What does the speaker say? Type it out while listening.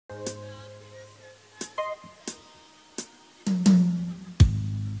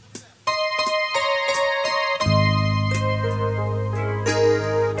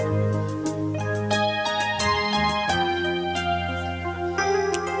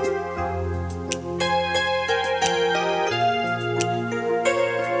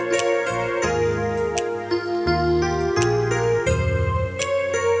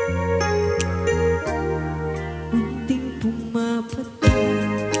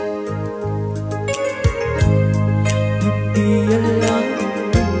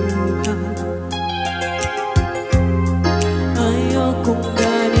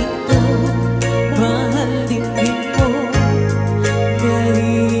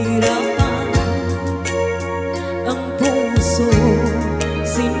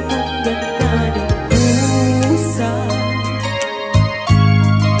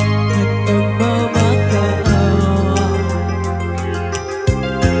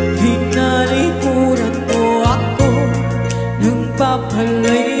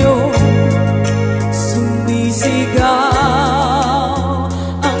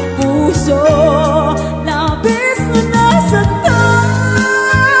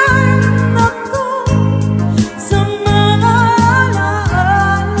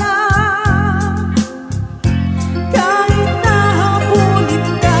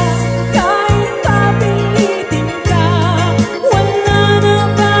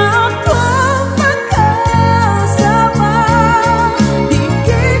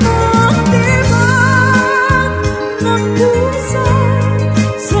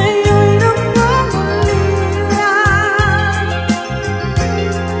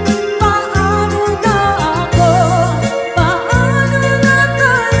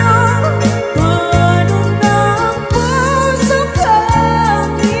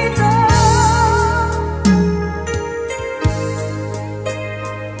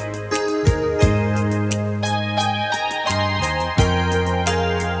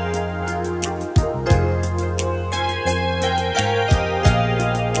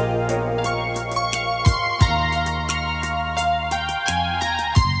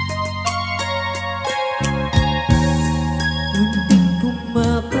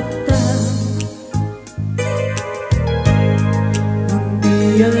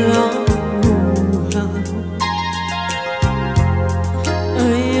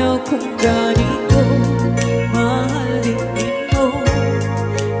kung ganito mahalin mo.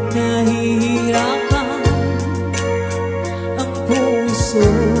 Nahihirapan ang puso,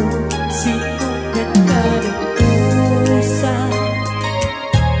 sinukat ka ng pusa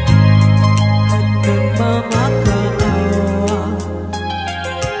at nagmamakaawa.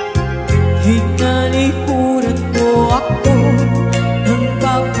 Hinalikuran mo ako ng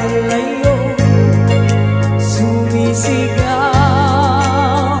papalayo, sumisigaw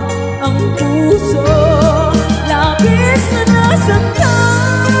ang puso, labis na nasaktan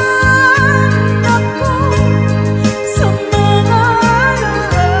ako sa mga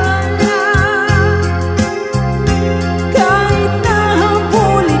alaala. Kahit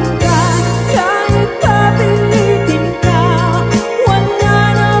nahabulin ka, kahit papilitin ka, wala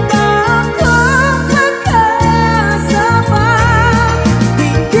na ba akong makasama?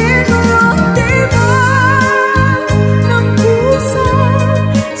 Dinggin mo ang tibay ng puso,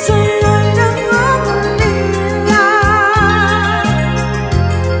 sa'yo'y nangungulila.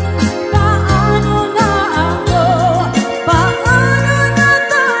 Paano na ako? Paano na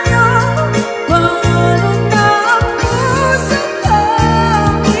tayo? Paano na ang pusong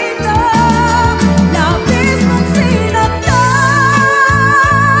kamila? Labis mong sinaktan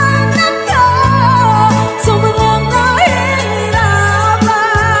ako, sobrang nahihirapan.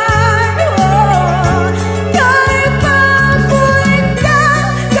 Kahit papuin ka,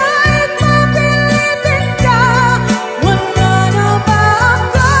 kahit mapilitin ka, wala na ba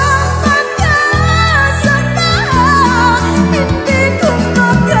akong makasama? Hindi ko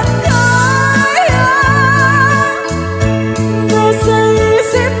makakaya. Nasa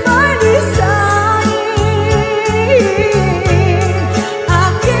isip ay lisanin,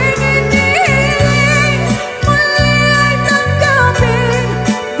 aking inihiling muli ay tanggapin.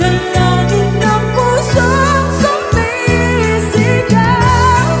 Dalangin ng pusong sumisigaw,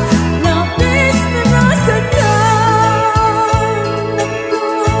 labis na nasaktan ako.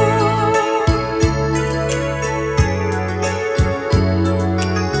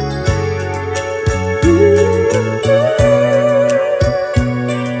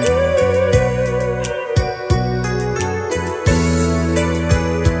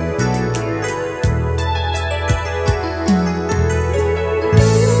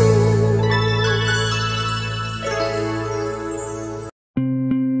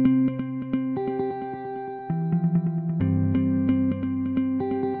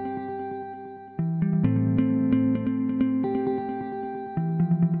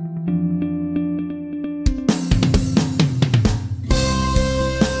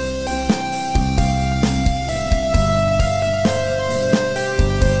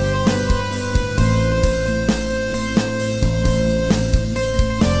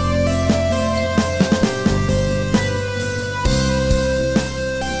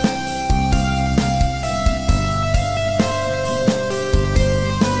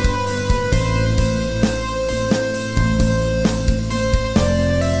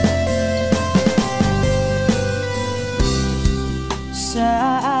 Sa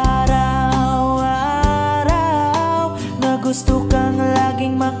araw-araw na gusto kang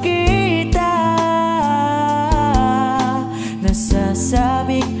laging makita,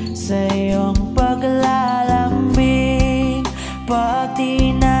 nasasabik sa iyong paglalambing.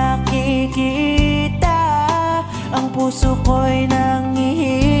 Pati nakikita, ang puso ko'y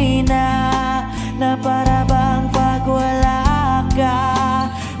nanghihina, na para bang pag wala ka,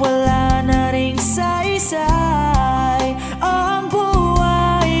 wala na ring saysay ang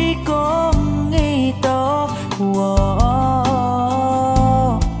buhay kong ito.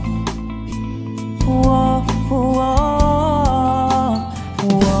 Whoa, whoa, whoa,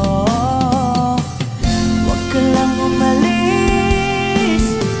 whoa. Huwag ka lang umalis,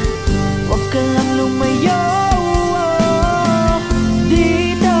 huwag ka lang lumayo.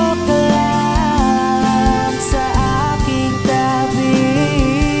 Dito ka lang sa aking tabi.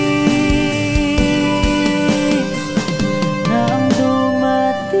 Nang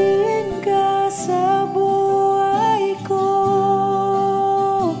dumating ka sa buhay ko,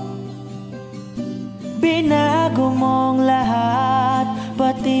 binago mong lahat,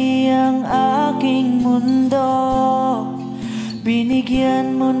 pati ang aking mundo.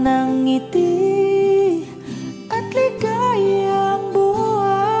 Binigyan mo ng ngiti at ligayang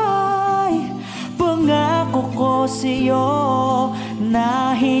buhay. Pangako ko sa'yo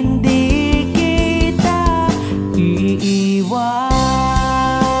na hindi kita iiwan.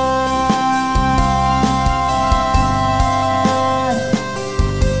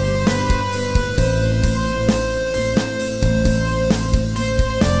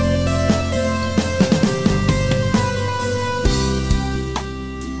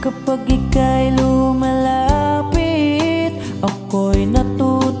 Kapag ika'y lumalapit, ako'y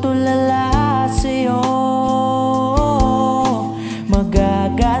natutulala sa'yo.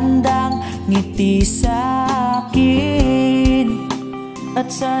 Magagandang ngiti sa'kin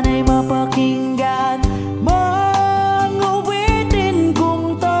at sana'y mapakinggan mang awitin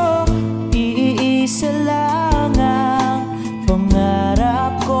kong to. Iisa lang ang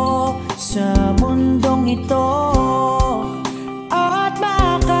pangarap ko sa mundong ito, at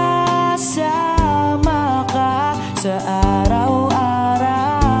makasama ka sa araw-araw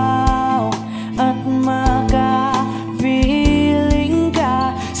at makapiling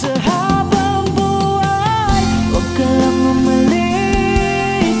ka sa habang buhay. Huwag ka lang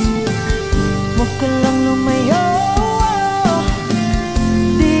umalis, huwag ka lang lumayo,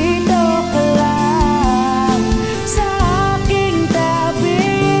 dito ka lang sa aking tabi.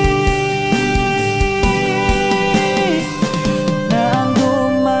 Nang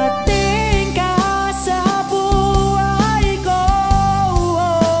dumating ka sa buhay ko,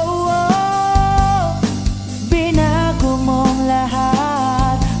 binago mong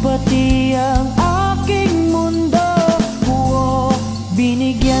lahat, pati ang aking mundo.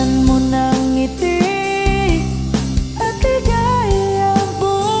 Binigyan mo ng ngiti at ligayang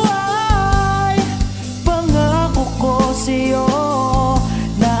buhay. Pangako ko sa'yo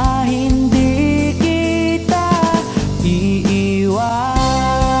na hindi kita iiwan.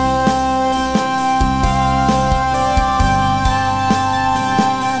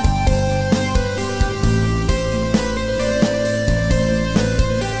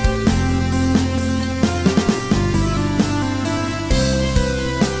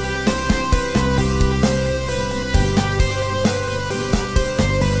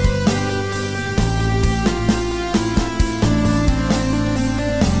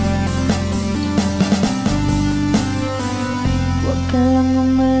 Huwag ka lang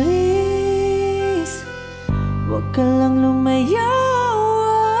umalis, huwag ka lang lumayo,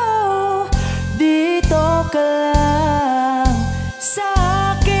 dito ka lang sa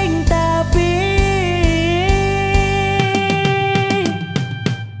aking tabi.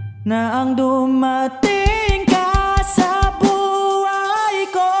 Na ang dumating ka sa buhay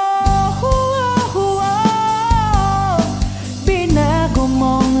ko, binago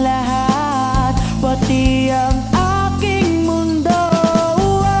mong lahat, pati ang aking mundo.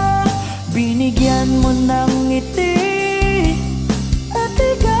 Binigyan mo ng ngiti at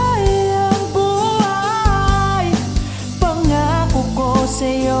ligayang buhay. Pangako ko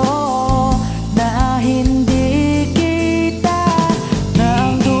sa'yo na hindi kita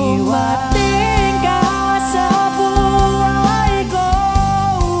nang dumating ka sa buhay ko.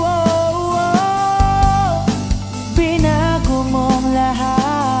 Binago mong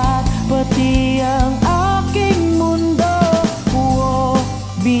lahat, pati ang aking mundo.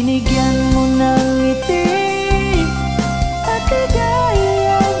 Binigyan mo ng ngiti at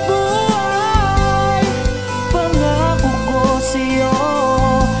ligayang buhay. Pangako ko sa'yo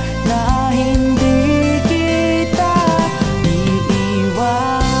na hindi kita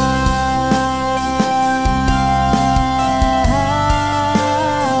iiwan.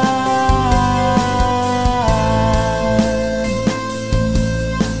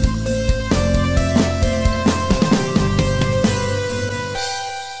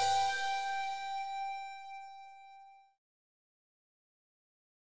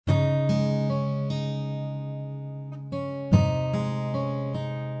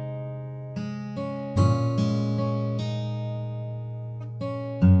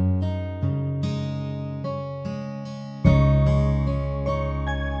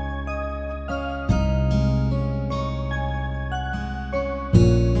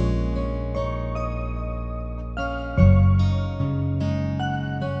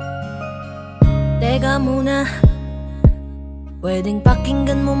 Teka muna, pwedeng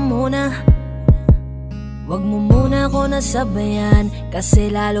pakinggan mo muna. Wag mo muna ako nasabayan,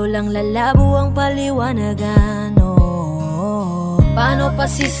 kasi lalo lang lalabo ang paliwanagan. Paano pa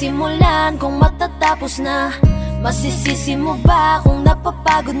sisimulan kung matatapos na? Masisisi mo ba kung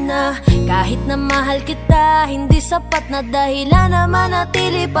napapagod na? Kahit na mahal kita, hindi sapat na dahilan na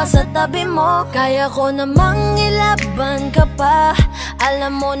manatili pa sa tabi mo. Kaya ko namang ilaban ka pa,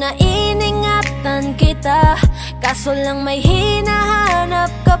 alam mo na iningatan kita, kaso lang may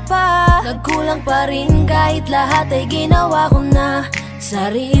hinahanap ka pa. Nagkulang pa rin kahit lahat ay ginawa ko na.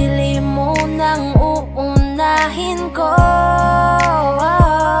 Sarili mo nang uunahin ko.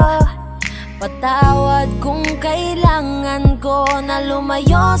 Patawad kung kailangan ko na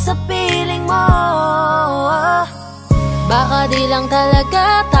lumayo sa piling mo. Baka di lang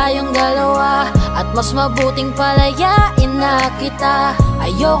talaga tayong dalawa, at mas mabuting palayain na kita.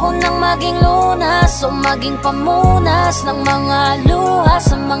 Ayoko nang maging lunas o maging pamunas ng mga luha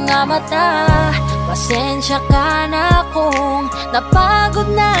sa mga mata. Pasensya ka na kung napagod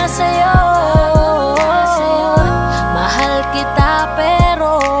na sa'yo. Mahal kita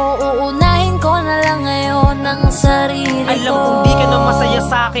pero uunahin ko na lang ngayon ang sarili ko. Alam kong di ka na masaya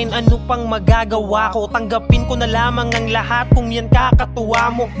sa'kin, ano pang magagawa ko? Tanggapin ko na lamang ang lahat kung yan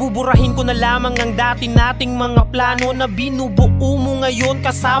kakatuwa mo. Buburahin ko na lamang ang dati nating mga plano na binubuo mo ngayon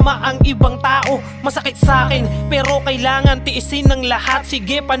kasama ang ibang tao. Masakit sa'kin pero kailangan tiisin ng lahat.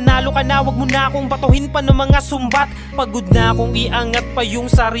 Sige, panalo ka na, wag mo na akong batuhin pa ng mga sumbat. Pagod na akong iangat pa yung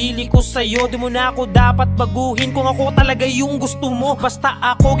sarili ko sa'yo. Di mo na ako dapat baguhin kung ako talaga yung gusto mo. Basta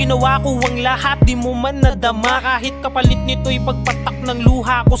ako ginawa ko ang lahat, di mo man nadama. Kahit kapalit nito'y pagpatak ng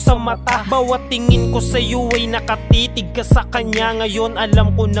luha ko sa mata. Bawat tingin ko sa'yo ay nakatitig ka sa kanya. Ngayon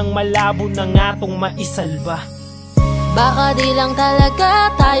alam ko nang malabo na nga tong maisalba. Baka di lang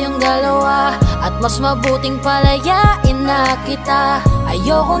talaga tayong dalawa at mas mabuting palayain na kita.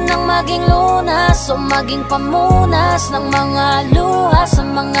 Ayoko nang maging lunas o maging pamunas ng mga luha sa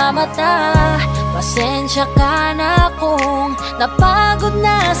mga mata. Pasensya ka na kung napagod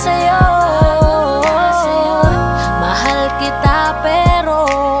na sa'yo. Mahal kita pero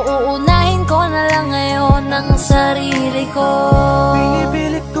uunahin ko na lang ngayon ang sarili ko.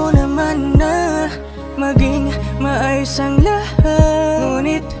 Pinipilit ko naman na maging maayos ang lahat,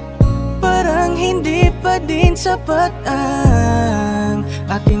 ngunit parang hindi pa din sapat ang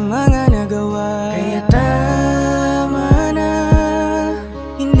ating mga nagawa. Kaya tama na,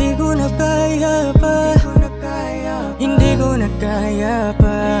 hindi ko na kaya pa, hindi ko na kaya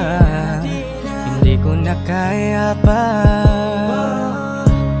pa, hindi ko na kaya pa.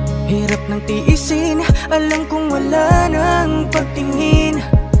 Hirap ng tiisin, alam kong wala nang pagtingin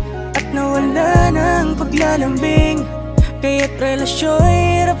at nawala ng paglalambing. Kaya't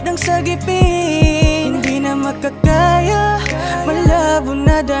relasyo'y hirap ng sagipin. Hindi na makakaya, malabo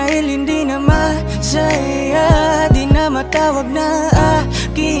na dahil hindi na masaya. Di na matawag na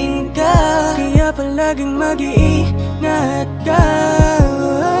akin ka, kaya palaging mag-iingat ka.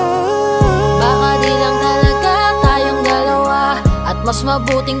 Baka di lang talaga tayong dalawa at mas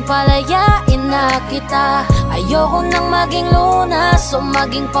mabuting palayain na kita. Ayoko nang maging lunas o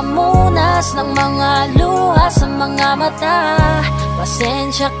maging pamunas ng mga luha sa mga mata.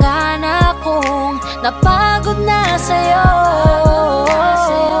 Pasensya ka na kung napagod na sa'yo.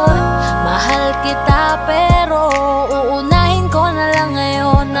 Mahal kita pero uunahin ko na lang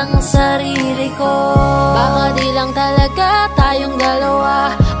ngayon ang sarili ko. Baka di lang talaga tayong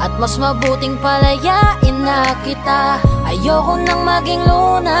dalawa at mas mabuting palayain na kita. Ayoko nang maging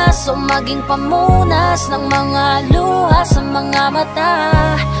lunas o maging pamunas ng mga luha sa mga mata.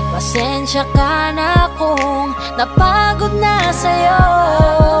 Pasensya ka na kung napagod na sa'yo.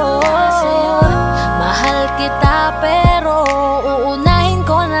 Mahal kita pero uunahin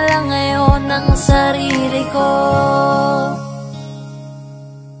ko na lang ngayon ang sarili ko.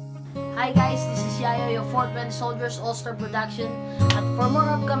 Hi guys, this is Yayo, your 420 Soldiers All-Star Production. At for more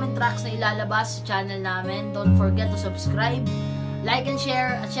upcoming tracks na ilalabas sa channel namin, don't forget to subscribe, like and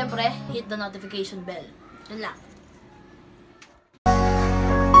share, at syempre, hit the notification bell. Yun lang.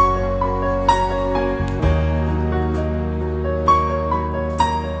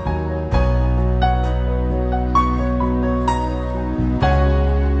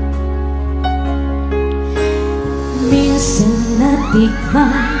 Minsan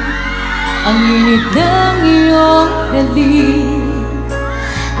natikman ang init ng iyong galing.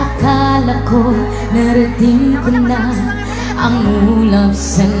 Akala ko narating ko na ang ulap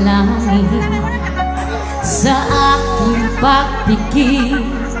sa langit. Sa aking pagpikit,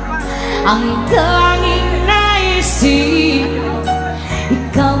 ang tanging naisip,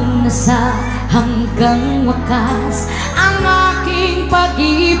 ikaw na sa hanggang wakas ang aking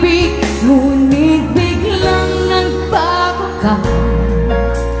pag-ibig. Ngunit biglang nagbago ka,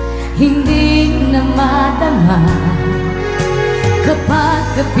 hindi na madama. Kapag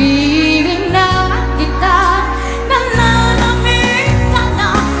kapiling na kita, nananamig ka na.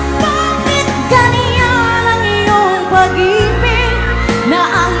 Bakit ganyan ang iyong pag-ibig na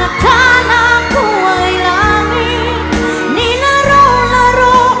ang akala ko ay langit?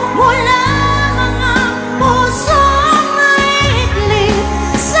 Nilaro-laro mo lang ang pusong maiklip.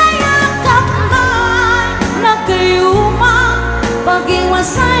 Sa yakap mo'y nagkayuma,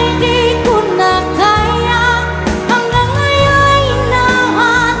 pag-iwasay di ko na kaya. Hanggang ngayon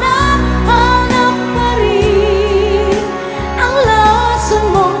hinahanap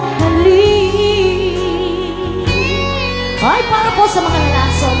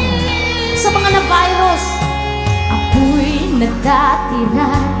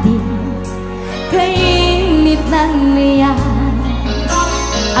dati-rati kainit ng niyan.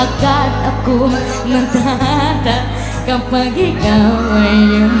 Agad akong natata kapag ikaw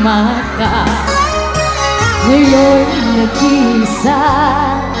ay yumaka. Ngayon nag-isa,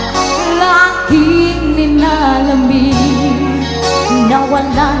 laging nilalamig,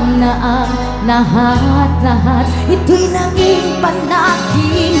 nawalan na ang lahat-lahat. Ito'y naging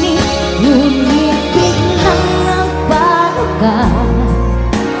panaginip, ngunit biglang nagbago ka.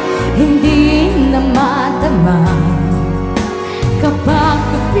 Hindi na madama kapag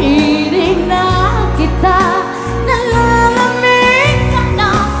kapiling na kita. Nalalamig ka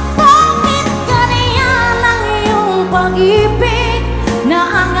na, bakit ganyan ang iyong pag-ibig na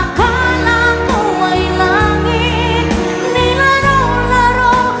ang akala ko ay langit?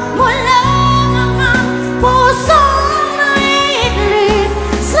 Nilaro-laro mo lang ang puso na idlit.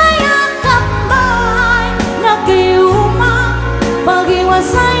 Sa yakap ba'y nag-iuma? Pag-iwas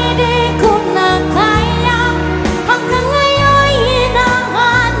ay di ko na kaya. Hanggang ngayon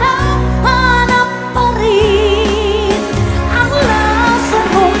hinahanap-hanap pa rin ang lasa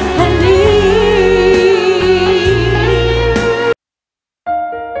mong halik.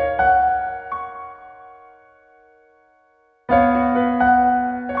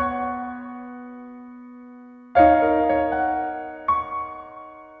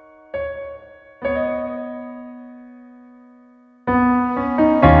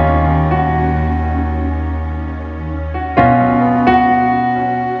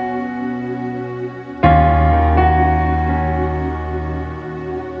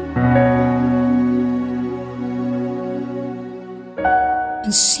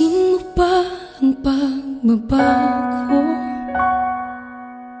 Pansin mo ba ang pagbabago?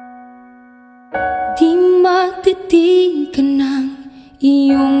 Di matitigan ng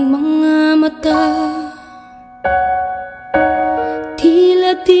iyong mga mata.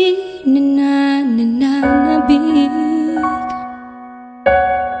 Tila di nananabig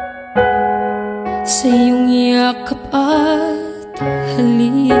sa iyong yakap at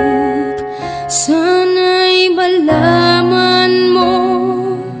halik. Sana'y malaman mo,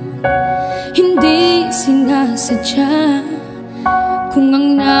 hindi sinasadya. Kung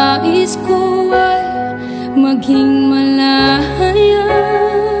ang nais ko ay maging malaya,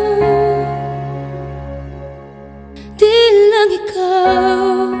 di lang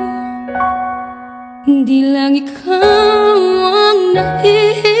ikaw, di lang ikaw ang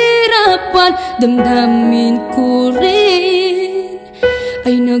nahihirapan. Damdamin ko rin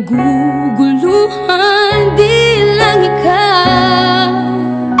ay naguguluhan. Di lang ikaw,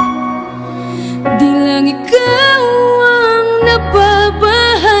 di lang ikaw ang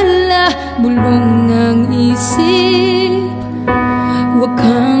nababahala. Bulong ng isip, huwag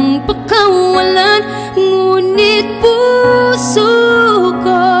kang pakawalan, ngunit puso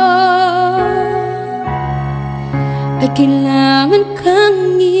ko ay kailangan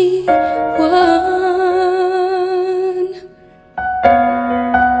kang iwan.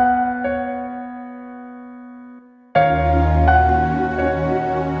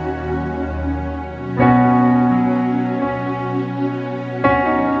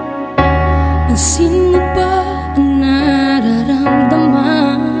 Pansin mo ba ang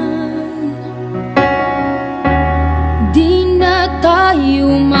nararamdaman? Di na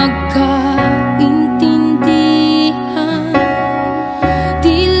tayo magkaintindihan.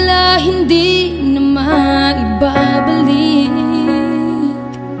 Tila hindi na maibabalik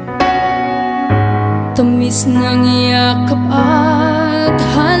tamis ng yakap at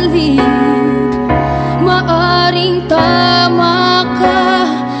halik. Maaring tama ka,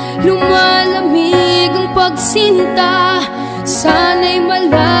 lumalamig ang pagsinta. Sana'y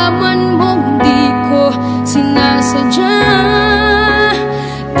malaman mong di ko sinasadya.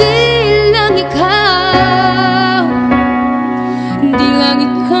 Di lang ikaw, di lang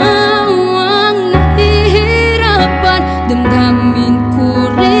ikaw ang nahihirapan. Damdamin ko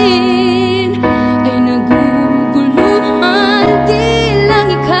rin ay naguguluhan. Di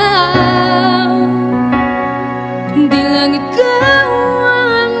lang ikaw, di lang ikaw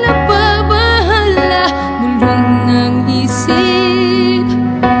ang nababahala. Bulong ng isip,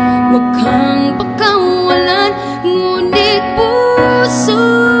 huwag kang pakawalan, ngunit puso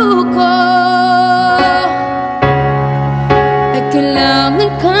ko ay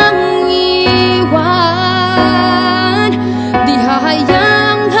kailangan kang iwan. Di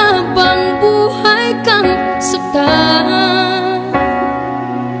hahayang habang buhay kang saktan.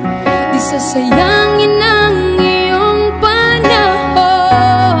 Di sasayangin ang iyong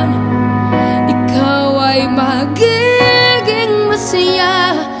panahon. Ikaw ay magiging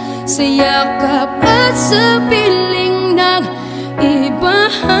masaya sa yakap at sa piling ng ibig.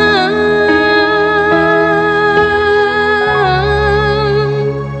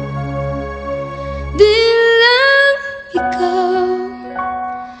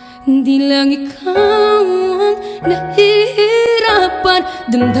 Di lang ikaw ang nahihirapan.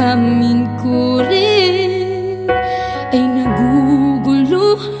 Damdamin ko rin ay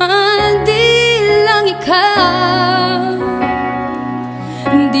naguguluhan. Di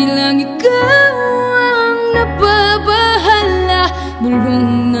lang ikaw ang nababahala.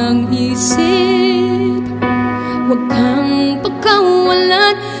 Bulong ng isip, huwag kang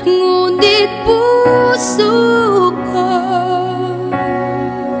pagkawalan. Ngunit puso ko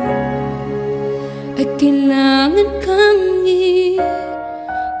ay kailangan kang iwan.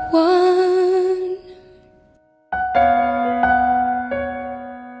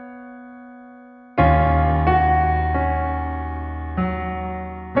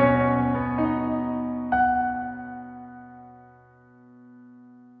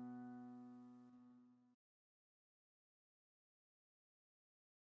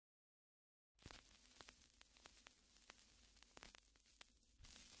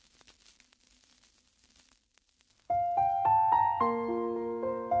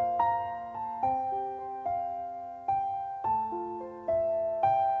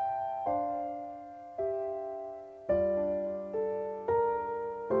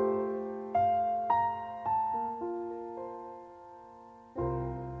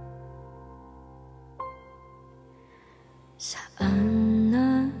 Saan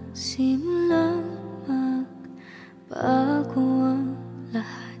nagsimula magbago ang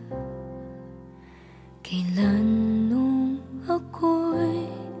lahat? Kailan nung ako'y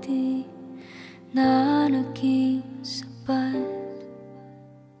di na naging sapat?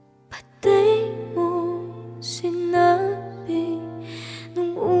 Pati mo sinabi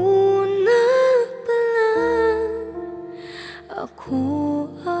nung una pa lang ako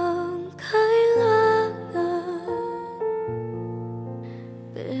ang kailangan,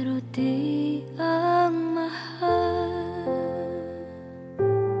 pero di ang mahal.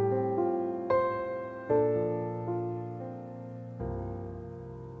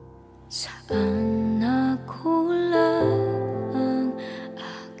 Saan nakulang ang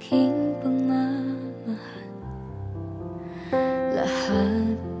aking pagmamahal?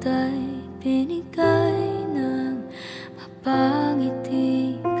 Lahat ay binigay ng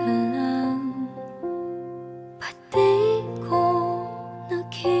mapangiti ka lang. Pati ko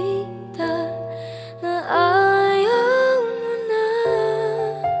nakita na ayaw mo na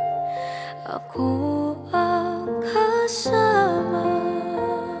ako ang kasama,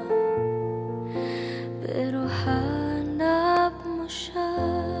 pero hanap mo siya.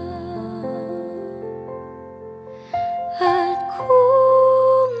 At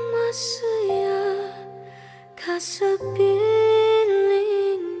kung masaya ka sa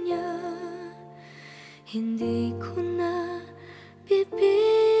piling niya, hindi ko na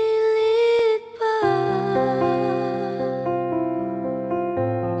pipilit pa.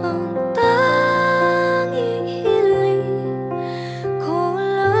 Ang tanging hiling ko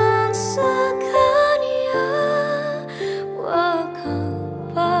lang sa kanya, huwag kang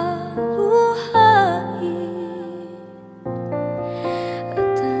paluhain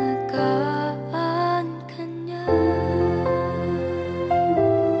at alagaan ka niya.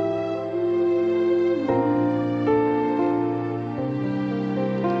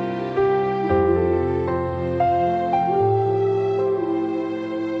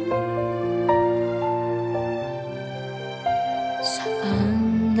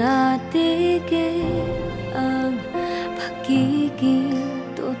 Saan natigil ang pagiging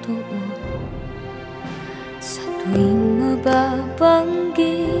totoo? Sa tuwing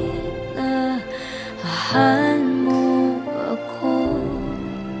mababanggit na mahal mo ako,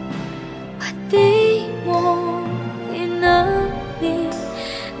 pati mo inamin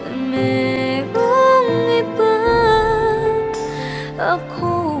na merong iba.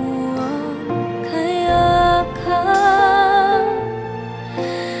 Ako ang kayakap,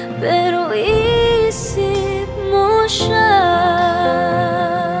 pero isip mo siya.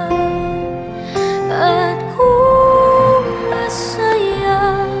 At kung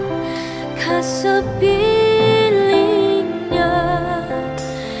masaya ka sa piling niya,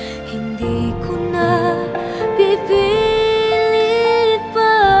 hindi ko na pipilit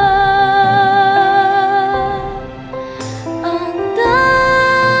pa. Ang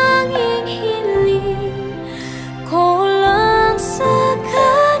tanging hiling ko lang sa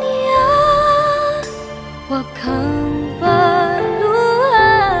kanya, huwag kang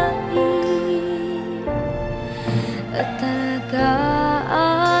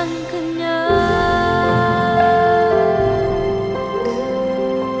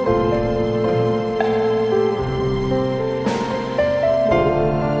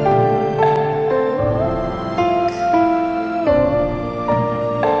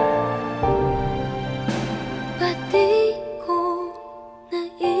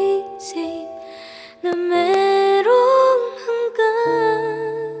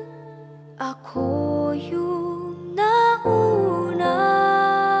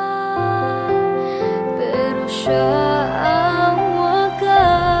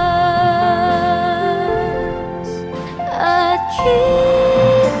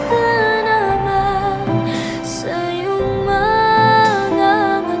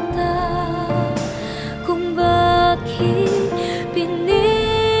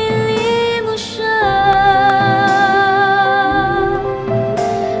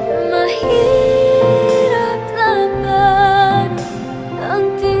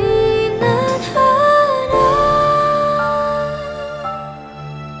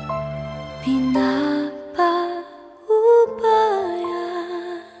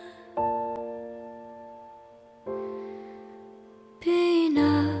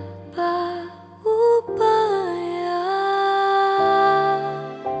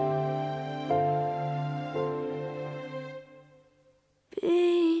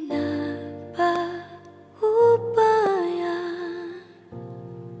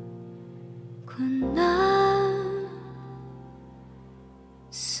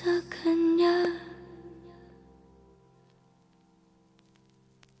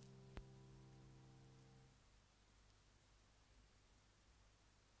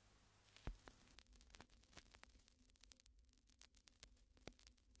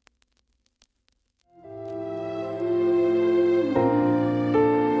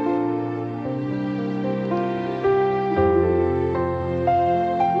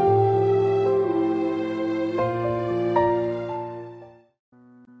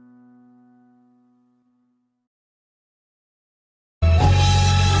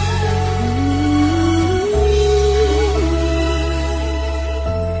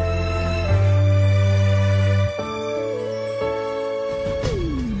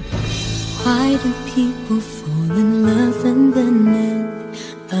Why do people fall in love and then end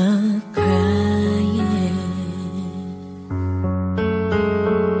up crying?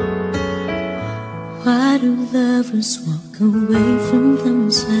 Why do lovers walk away from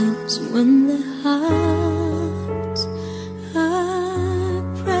themselves when their hearts are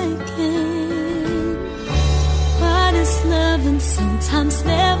breaking? Why does loving sometimes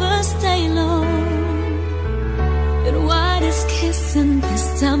never stay long? And why does kissing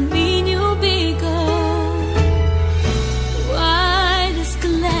this time mean you'll be gone? Why does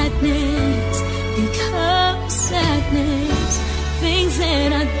gladness become sadness? Things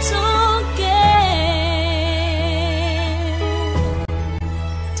that I don't get.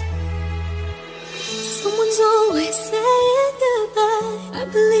 Someone's always saying goodbye. I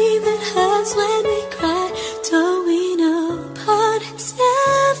believe it hurts when we cry. Towing apart, it's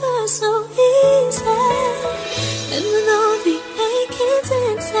never so easy. And with all the achings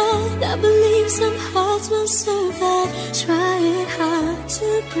inside, I believe some hearts will survive. Trying hard to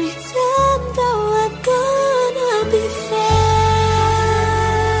pretend though I'm gonna be fine.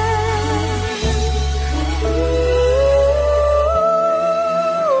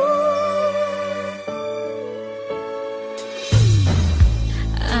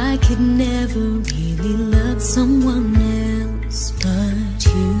 I could never really love someone else but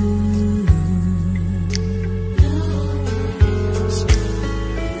you.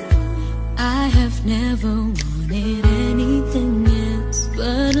 Never wanted anything else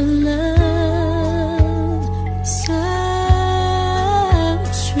but a love so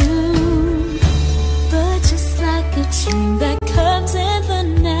true. But just like a dream that comes in the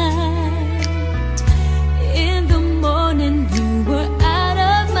night, in the morning you were out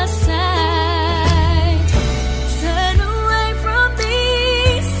of my sight. Turn away from me,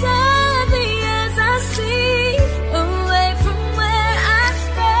 sadly as I see, away from where I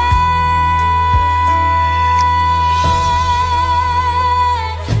stand.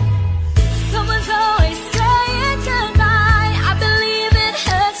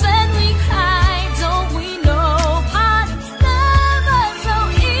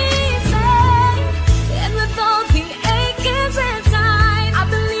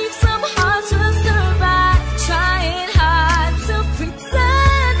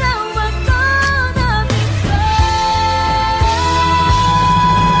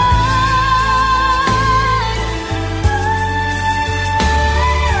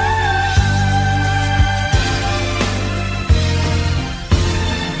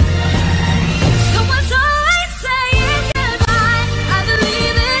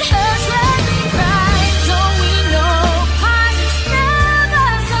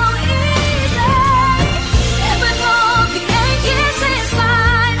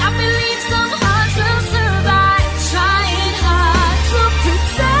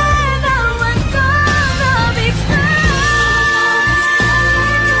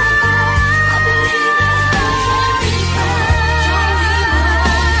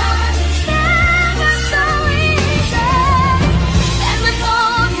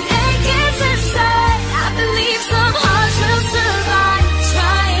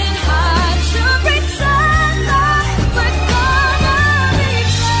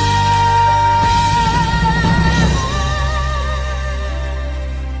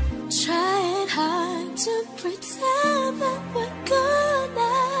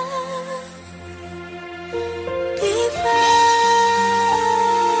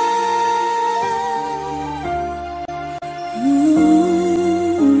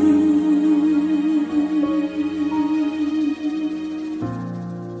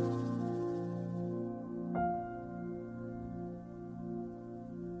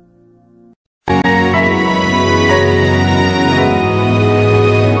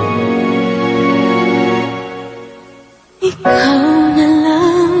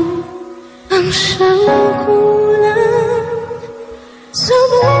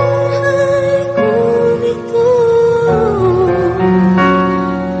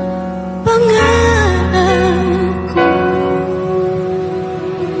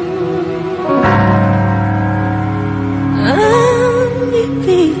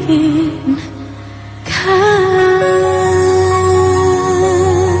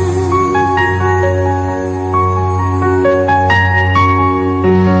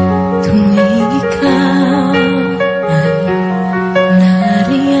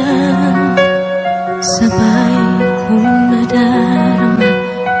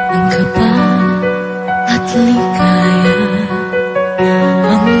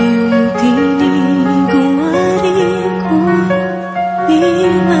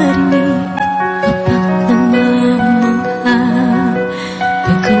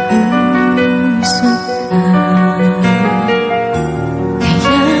 kausap ka.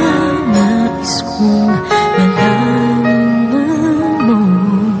 Kaya nais kong malaman mo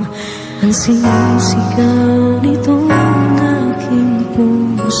ang sinisigaw nitong aking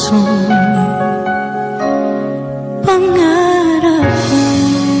puso. Pangarap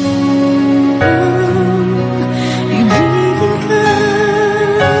kong ibigin ka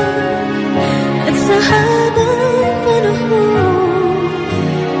at sa habang panahon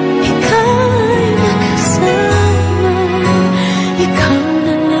ika'y makasama. Ikaw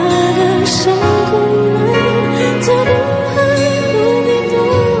na lang ang siyang kulay sa buhay mong ito.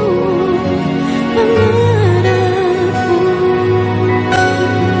 Pangarap ko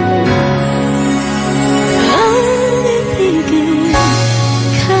ang ibigin ka.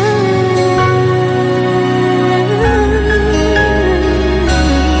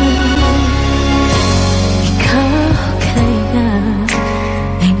 Ikaw kaya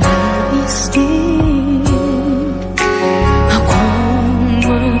ay nais din akong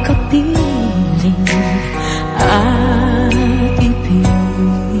makapiling at ibigin.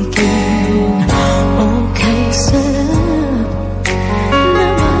 Okay, sarap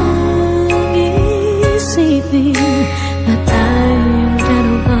namang isipin na tayong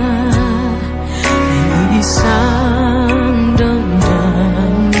dalawa ay isang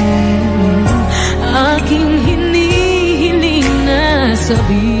damdamin. Aking hinihiling na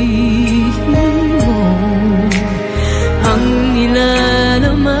sabihin mo ang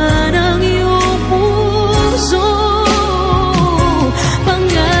nilalaman ng iyong puso.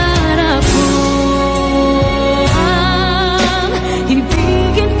 Pangarap ko ang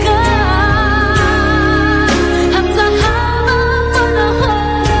ibigin ka at sa habang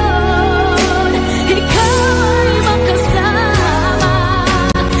panahon ika'y makasama.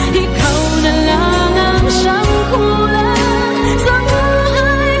 Ikaw na lang ang siyang kulang sa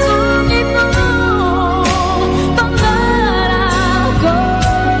buhay kong ito. Pangarap ko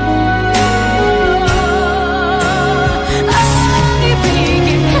ang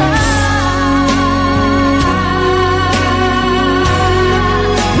ibigin ka.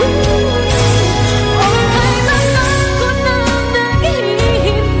 Okay na lang ko nang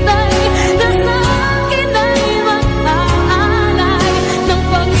naghihintay na sa akin ay mag-aalay ng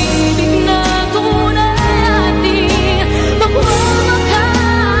pag-ibig na tunay at di magwawakas.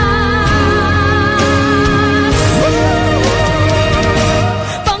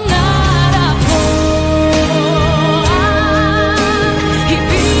 Pangarap ko ang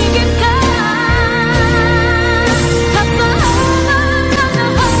ibigin ka at sa habang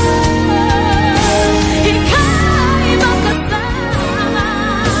panahon ika'y makasama.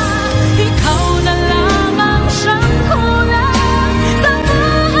 Ikaw na lang ang siyang kulang sa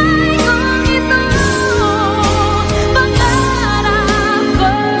buhay kong ito. Pangarap ko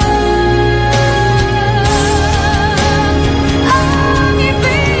ang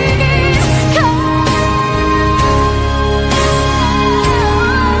ibigin ka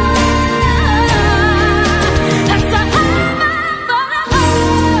at sa habang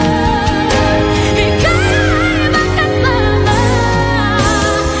panahon ika'y makasama.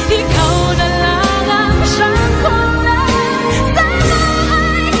 Ikaw na lang ang siyang kulang sa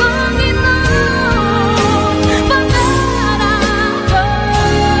buhay kong ito.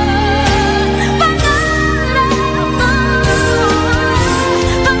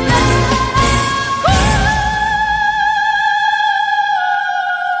 Pangarap ko,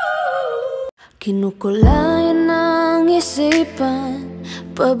 Kinukulayan ng isipan,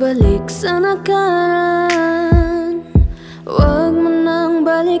 pabalik sa nakaraan. Huwag mo nang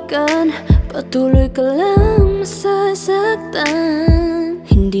balikan, patuloy ka lang masasaktan.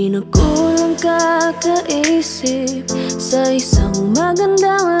 Hindi na kulang kakaisip sa isang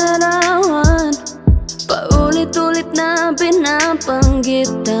magandang larawan. Paulit-ulit na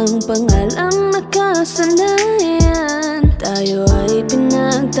pinapanggit ang pangalang nakasanayan. Tayo ay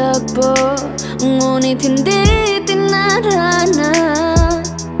pinagtagpo, ngunit hindi tinarana.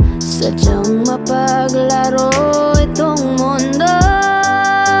 Sadyang mapaglaro itong mundo.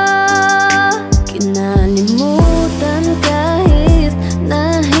 Kinalimutan kahit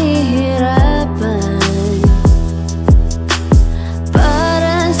nahihirapan,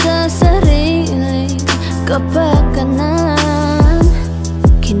 para sa sariling kapakanan.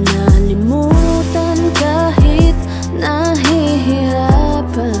 Kinalimutan kahit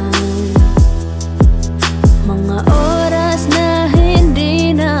nahihirapan, mga oras na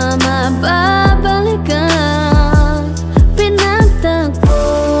hindi na mababalikan. Pinagtagpo,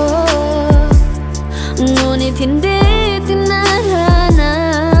 ngunit hindi tinarana.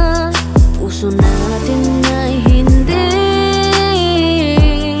 Puso natin ay hindi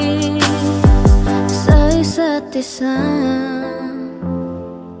isa.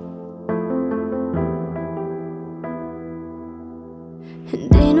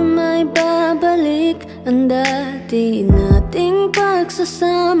 Hindi na maibabalik ang dati nating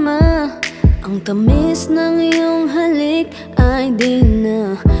pagsasama. Ang tamis ng iyong halik ay di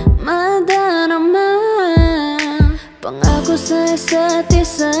na madarama. Pangako sa isa't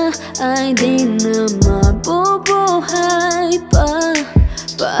isa ay di na mabubuhay pa.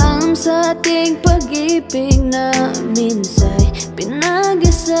 Paalam sa ating pag-ibig na minsa'y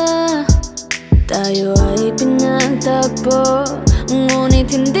pinag-isa. Tayo ay pinagtagpo,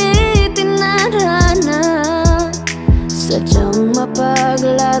 ngunit hindi tinadhana. Sadyang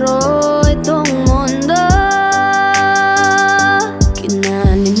mapaglaro itong mundo.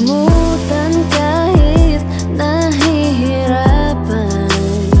 Kinalimutan kahit nahihirapan,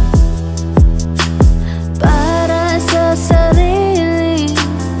 para sa sariling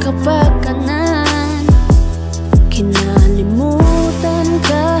kapakanan. Kinalimutan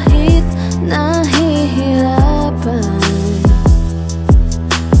kahit nahihirapan,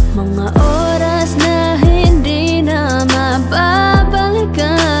 mga oras na hindi na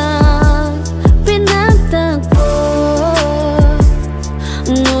mababalikan. Pinagtagpo,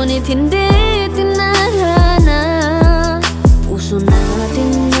 ngunit hindi tinadhana. Puso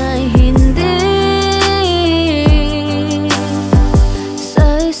natin ay hindi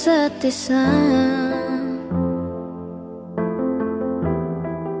sa isa't isa.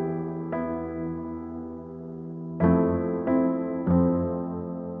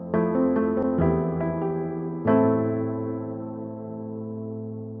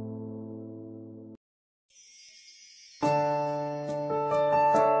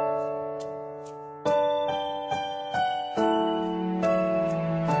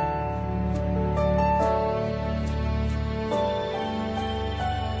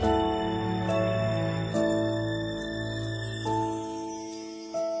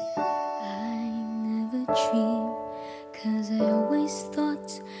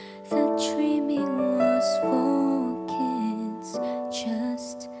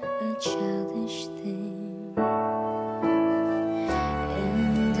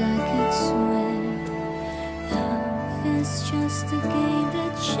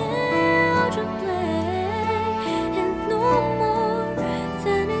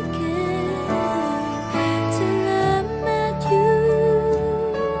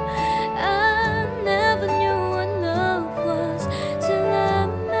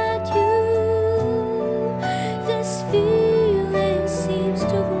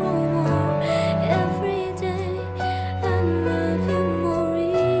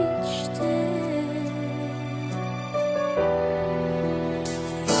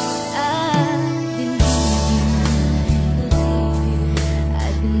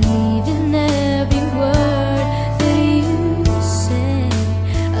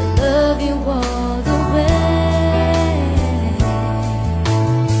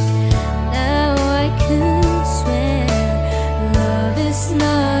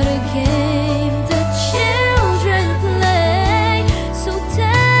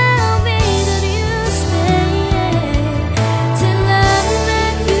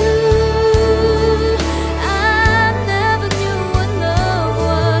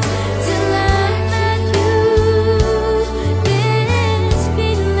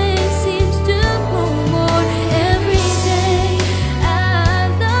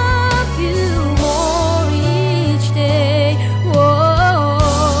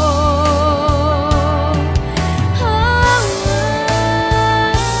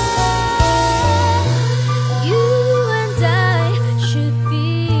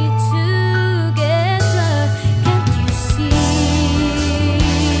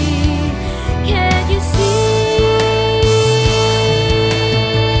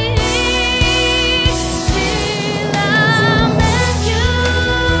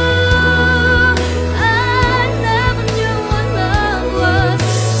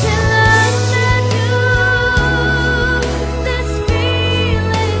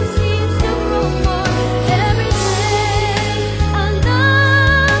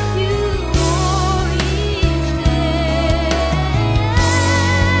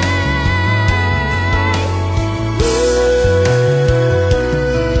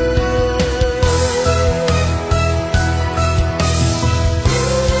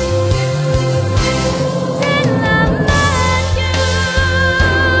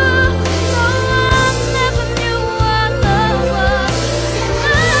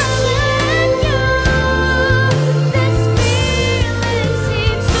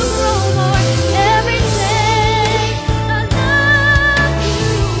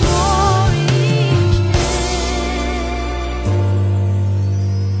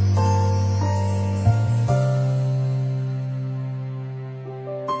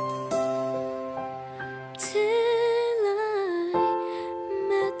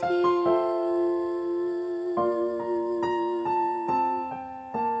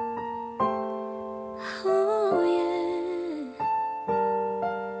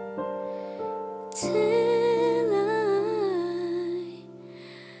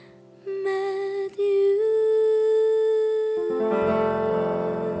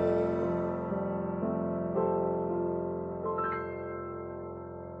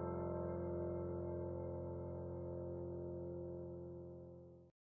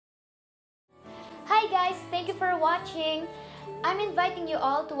 Hi guys, thank you for watching. I'm inviting you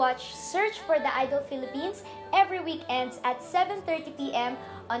all to watch Search for the Idol Philippines every weekends at 7:30 p.m.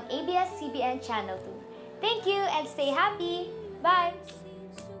 on ABS-CBN Channel 2. Thank you and stay happy. Bye!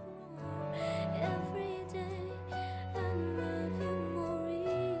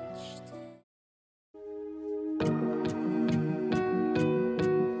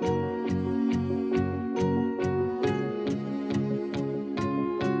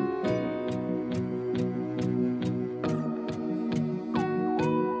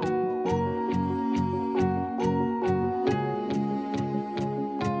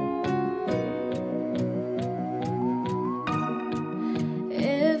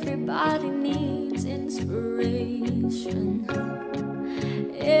 Everybody needs inspiration.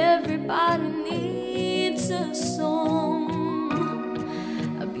 Everybody needs a song,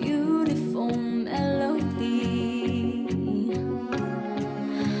 a beautiful melody.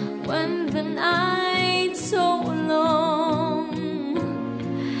 When the night's so long,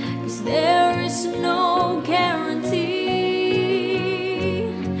 'cause there is no guarantee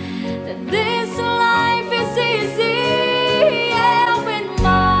that this life is easy.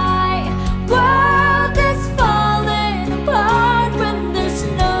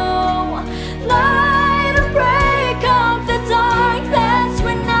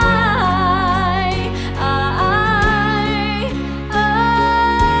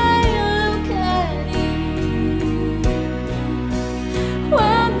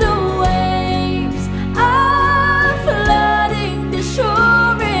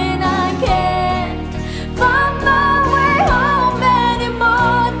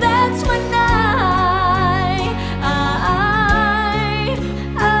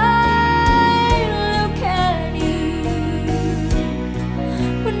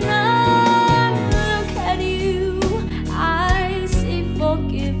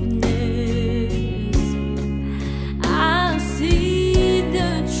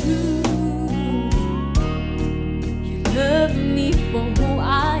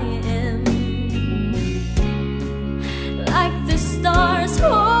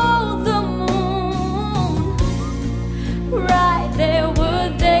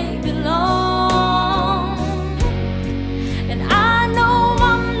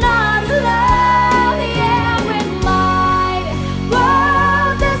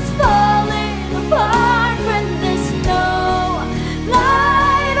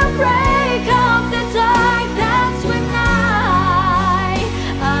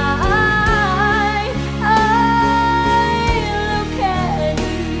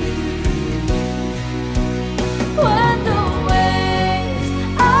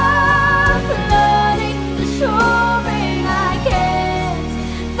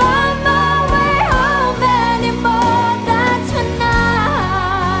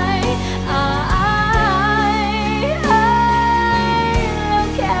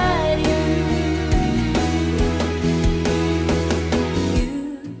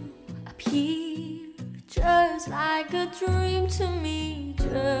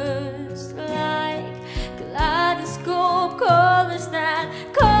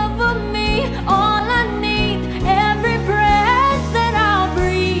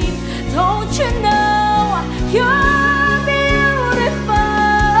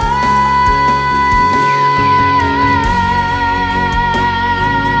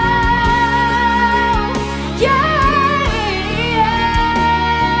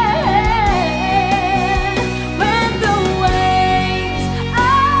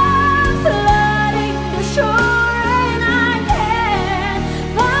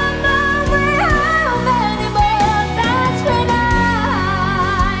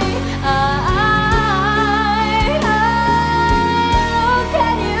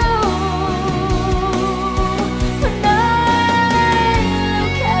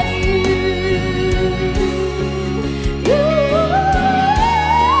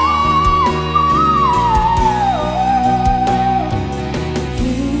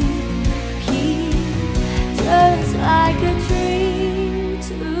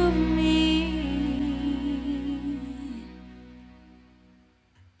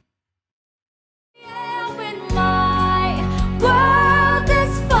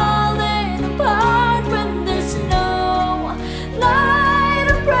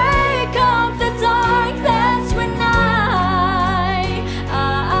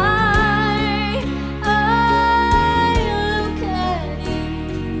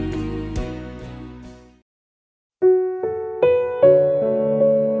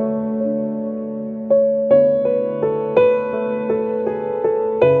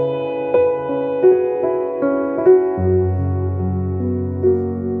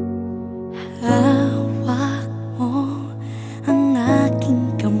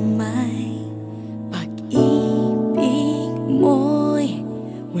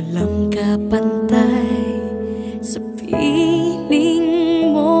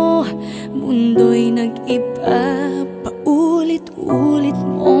 nag-iba. Paulit-ulit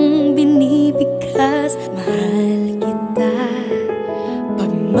mong binibigkas. Mahal kita,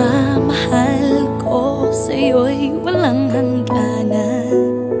 pagmamahal ko sa'yo'y walang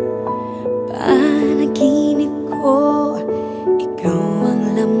hangganan. Panaginip ko, ikaw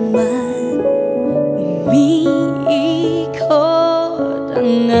ang laman. Umiikot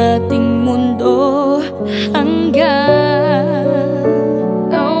ang ating mundo hanggang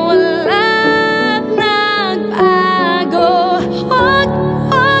nawala't nagbago. Wag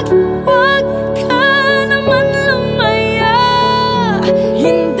ka naman lumaya.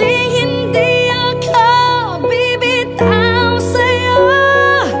 Hindi ako bibitaw sa'yo.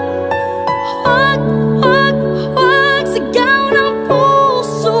 Wag sigaw ng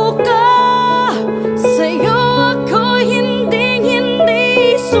puso ka. Sa'yo ako hindi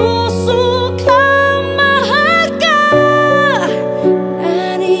susuka. Mahal ka.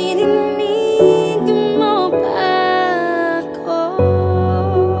 Naririnig mo ba ako?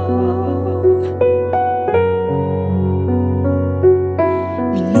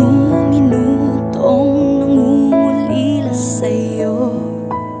 Minu-minutong nangungulila sa'yo.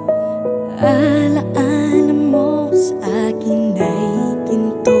 Alaala mo sa akin ay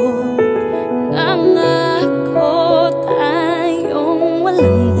ginto. Nangako tayong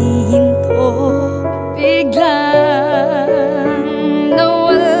walang hihinto. Biglang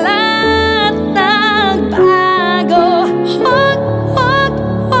nawala't nagbago. Wag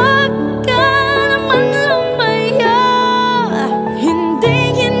ka naman lumaya.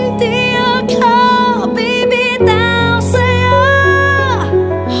 Hindi ako bibitaw sa'yo.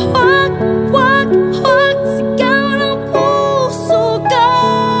 Wag sigaw ng puso ka.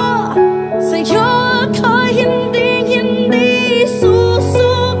 Sa'yo ako hindi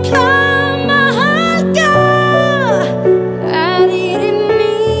susuka. Mahal ka.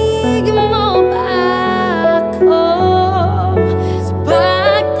 Naririnig mo ba ako? Sa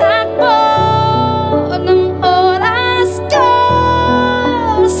pagtakbo ng oras ko,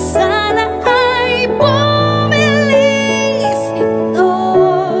 sana ay bumilis ito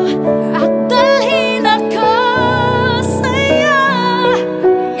at dalhin ako sa'yo.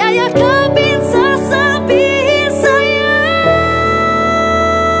 Yayakapin, sasabihin sa'yo.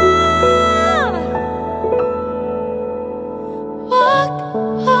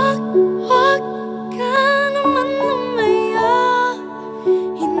 Wag ka naman lumaya.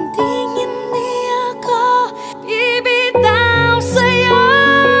 Hindi ako bibitaw sa'yo.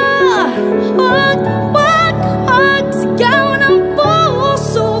 Wag sigaw ng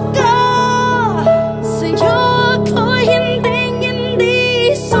puso ka. Sa'yo ako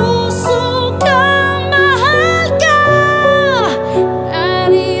hindi susuka. Mahal ka.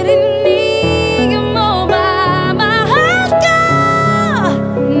 Naririnig mo ba? Mahal ka.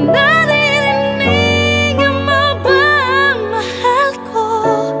 Naririnig mo ba? Mahal ko.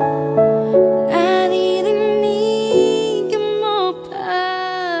 Naririnig mo ba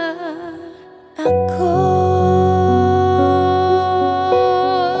ako?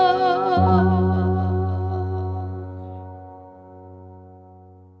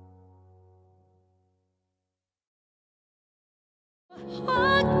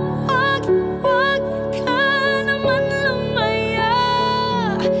 Wag ka naman lumaya.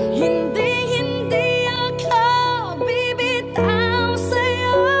 Hindi ako bibitaw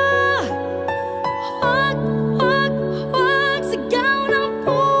sa'yo. Wag sigaw ng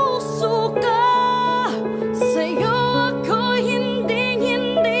puso ka. Sa'yo ako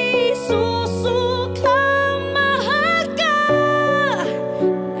hindi susuka. Mahal ka.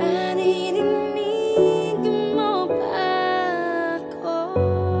 Naririnig mo ba ako?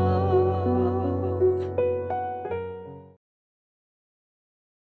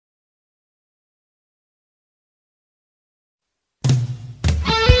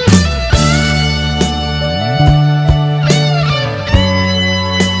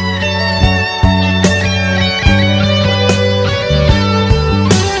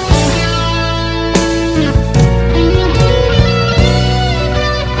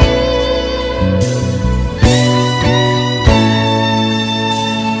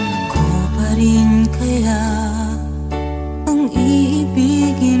 Ako pa rin kaya ang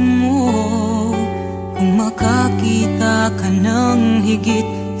iibigin mo kung makakita ka ng higit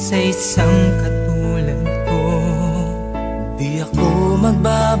sa isang katulad ko. Di ako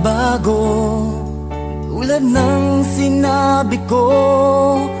magbabago tulad ng sinabi ko.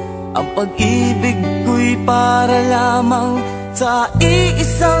 Ang pag-ibig ko'y para lamang sa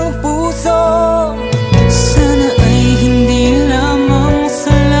iisang puso. Sana ay hindi lamang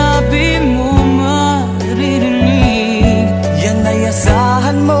sa labi mo maririnig. Yan ay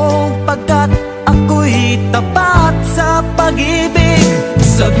asahan mo pagkat ako ako'y tapat sa pag-ibig.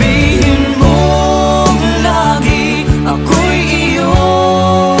 Sabihin mo lagi ako'y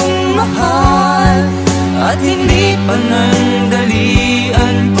iyong mahal, at hindi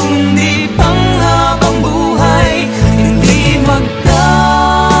panandalian kundi panghabang buhay. Hindi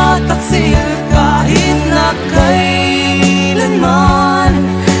magtataksil kahit na kailanman,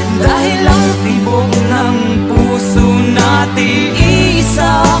 dahil ang tibok ng puso natin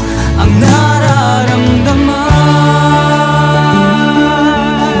isa ang nararamdaman.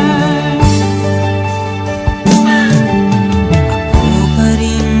 Ako pa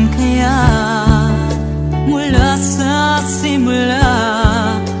rin kaya mula sa simula,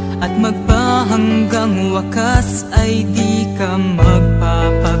 at magpahanggang wakas ay di ka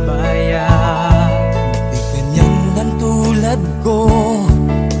magpapabaya. Di ganyan ang tulad ko,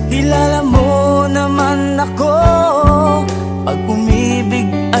 kilala mo naman ako. Pag umibig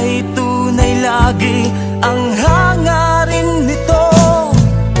ay tunay lagi ang hangarin nito.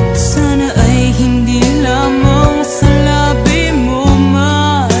 Sana ay hindi lamang sa labi mo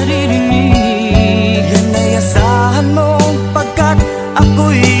maririnig. Yan ay asahan mo pagkat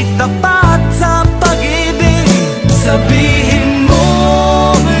ako'y tapat sa pag-ibig. Sabihin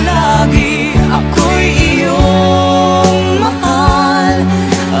mo lagi ako'y iyong mahal,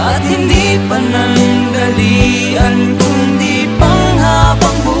 at hindi panandalian kundi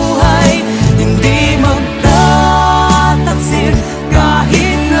panghabang buhay. Hindi magtataksil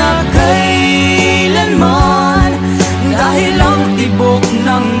kahit na kailanman, dahil ang tibok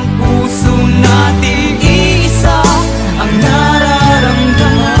ng puso natin isa ang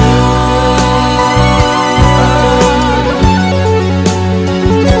nararamdaman.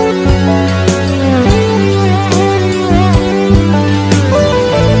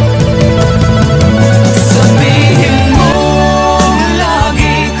 Sabihin mo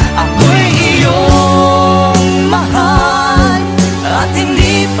lagi ako'y iyong mahal, at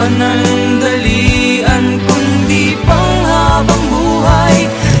hindi panandalian kundi panghabang buhay.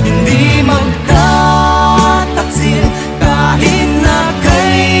 Hindi magtataksil kahit na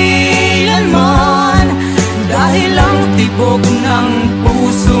kailanman, dahil ang tibok ng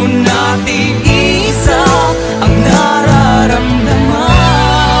puso natin isa ang nararamdaman.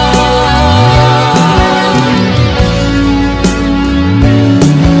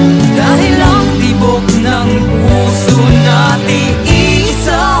 Dahil ang tibok ng puso natin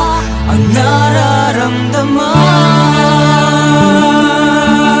isa ang nararamdaman.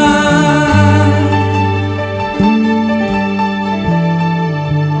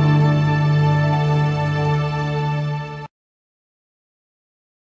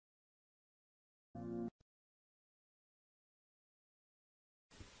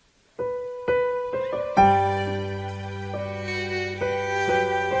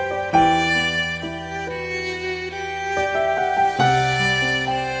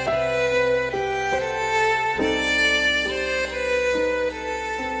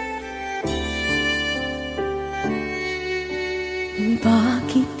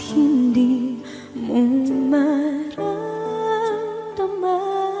 Bakit hindi mo maramdaman?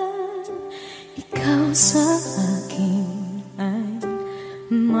 Ikaw sa akin ay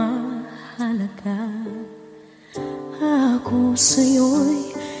mahalaga. Ako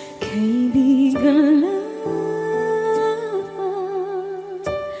sa'yo'y kaibigan lang.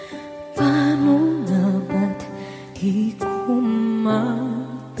 Paano nga ba't di ko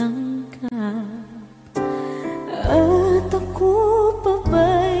matanggap? At ako pa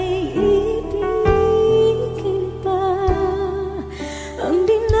ba'y ibigin pa? Ang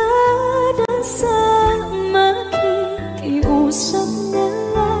dinadasal makikiusap na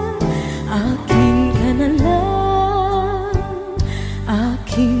lang. Akin ka na lang,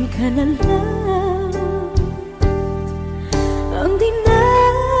 akin ka na lang. Ang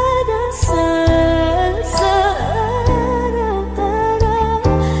dinadasal sa araw-araw.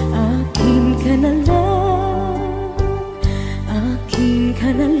 Akin ka na lang, akin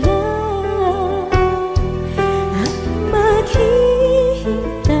ka na lang. At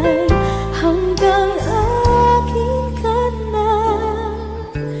maghihintay hanggang akin ka na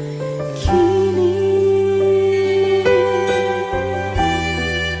kinig.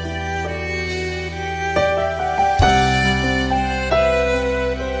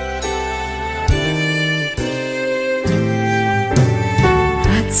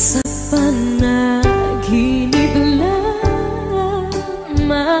 At sa panaginip lamang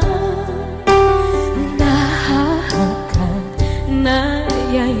nahahakot,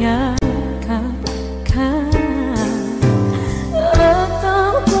 nayayakap ka. At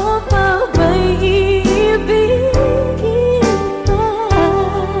ako pa ba'y iibigin pa?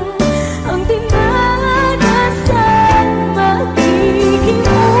 Ang dinadasal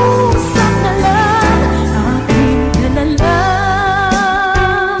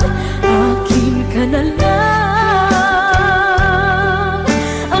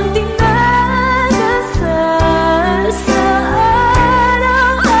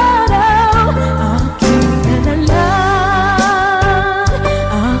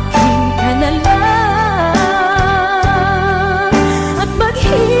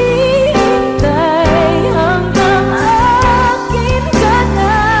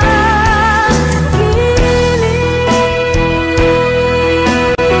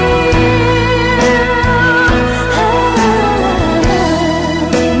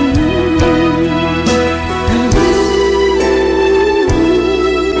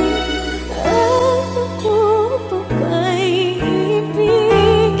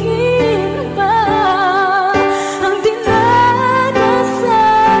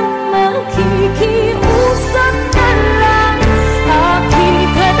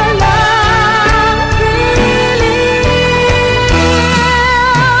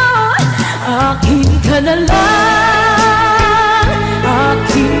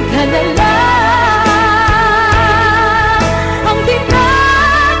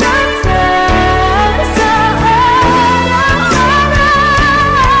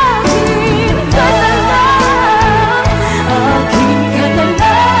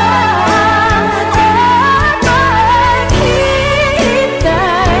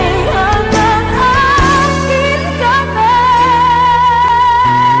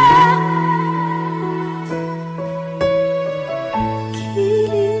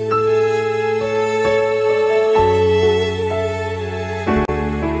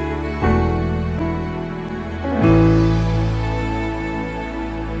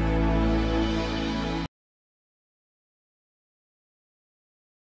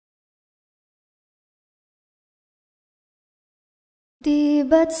Di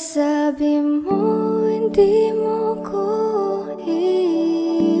ba't sabi mo hindi mo ko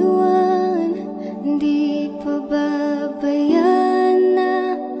iwan? Di pa babayaan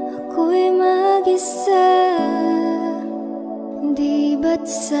na ako'y mag-isa? Di ba't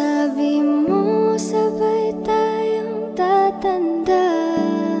sabi mo sabay tayong tatanda?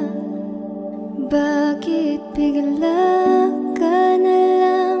 Bakit bigla ka na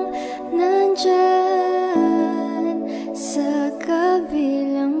lang nandyan sa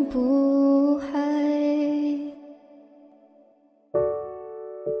kabilang buhay?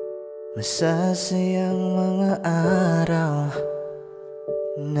 Masasayang mga araw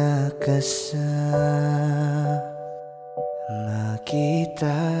na kasama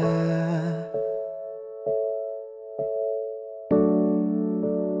kita.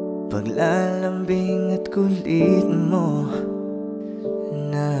 Paglalambing at kulit mo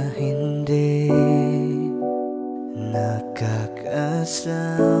na hindi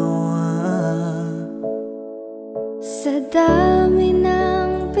nakakasawa. Sa dami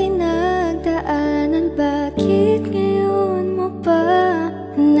ng pinagdaanan, bakit ngayon mo pa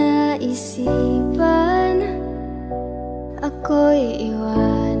naisipan ako'y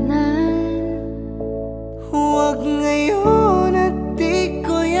iwanan? Huwag ngayon at di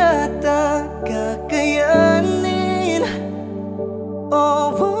ko yata kakayanin.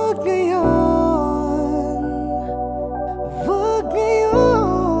 Oh, huwag ngayon, huwag ngayon.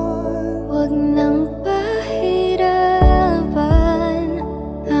 Huwag nang pahirapan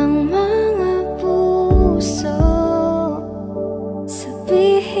ang mga puso.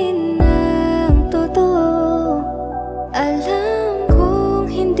 Sabihin ng totoo, alam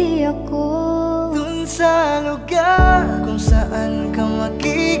kong hindi ako Dun sa lugar kung saan ka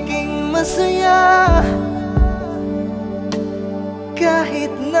magiging masaya.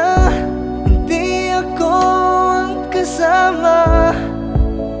 Kahit na hindi ako ang kasama,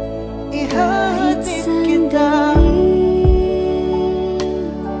 ihatid kita.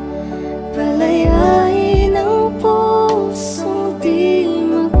 Palayain ang pusong di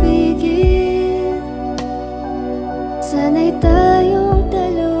mapigil. Sana'y tayong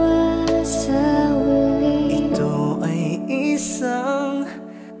dalawa sa huli. Ito ay isang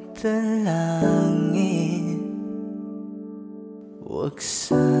dalangin, huwag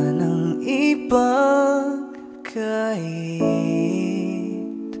sanang ipagkait.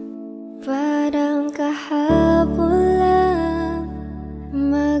 Parang kahapon lang,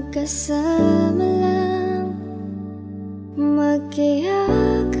 magkasama lang,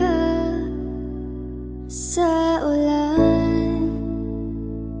 magkiyakap sa ulan.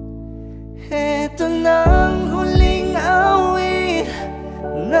 Eto nang huling awit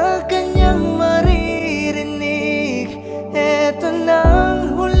na kanyang maririnig. Eto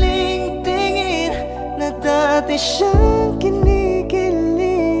nang huling tingin na dati siyang kinikilig.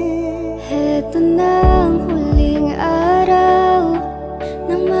 Eto nang huling araw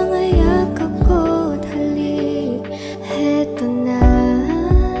ng mga yakap ko't halik. Eto na,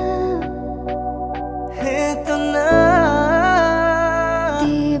 Eto na.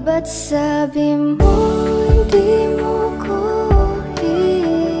 di ba't sabi mo hindi mo ko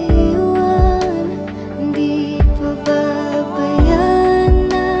iwan? Di pa babayaan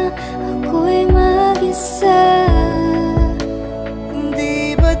na ako'y mag-isa?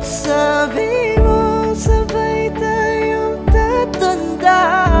 Di ba't sabi mo sabay tayong tatanda?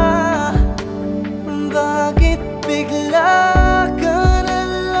 Bakit bigla ka na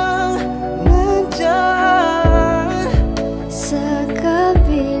lang nandyan Sa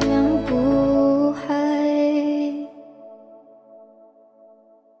kabilang buhay.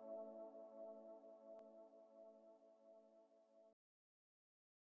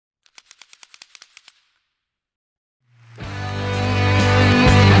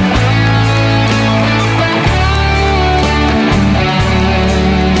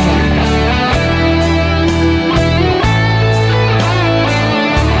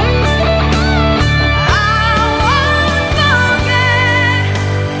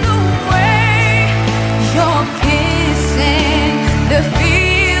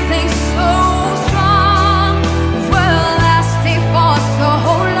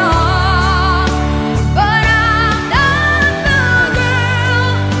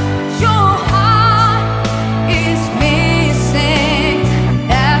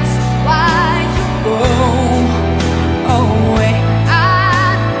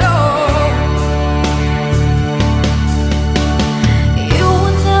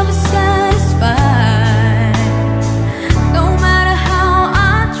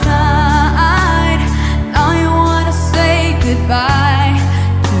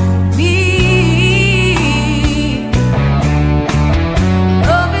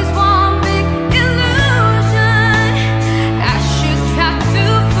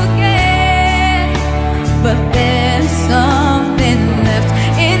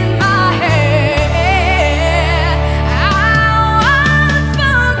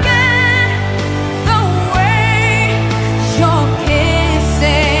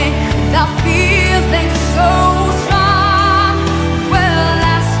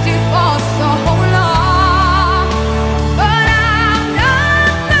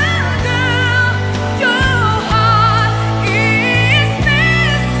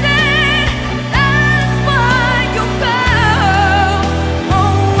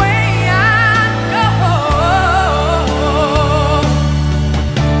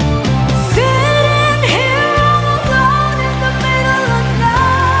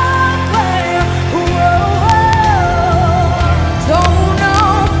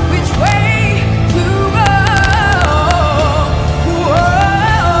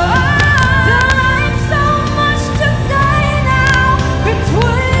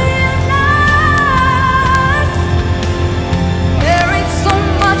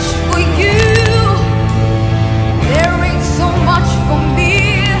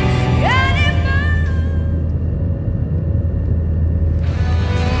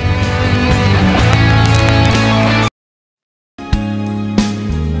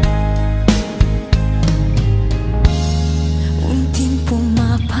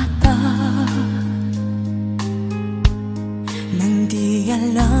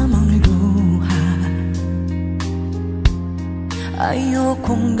 Paano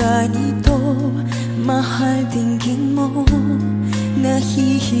kung ganito, mahal tingin mo,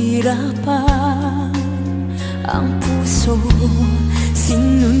 nahihirapan ang puso,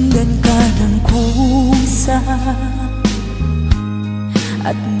 sinundan ka ng kusa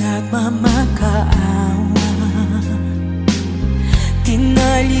at nagmamakaawa.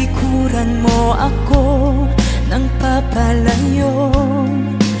 Tinalikuran mo ako ng papalayo,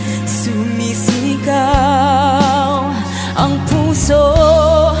 sumisigaw ang puso,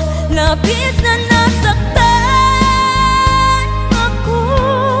 labis na nasaktan ako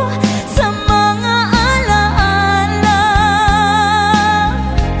sa mga alaala.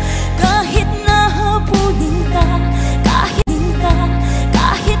 Kahit nahabulin ka, kahit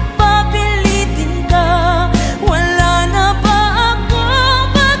papilitin ka, wala na ba akong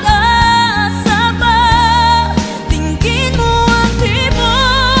pag-asa pa? Tingin mo ang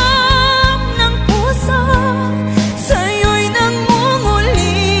tibok ng puso, sa'yo'y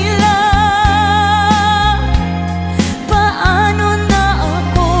nangungulila. Paano na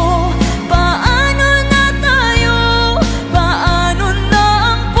ako? Paano na tayo? Paano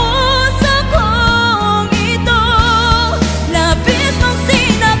na ang puso kong ito? Labis mong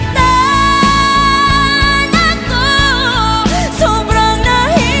sinaktan ako, sobrang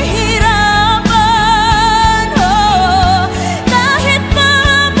nahihirapan. Oh, kahit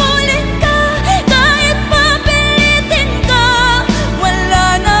pahabulin ka, kahit papilitin ka,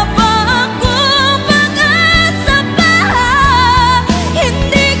 wala na ba akong pag-asa pa?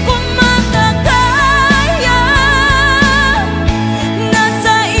 Hindi ko makakaya,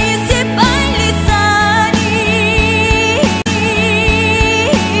 nasa isip ay lisanin.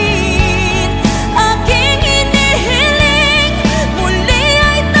 Aking hinihiling, muli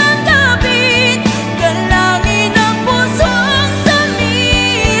ay tanggapin, galangin ang pusong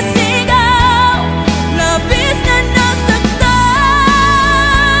sumisigaw. Labis na nasaktan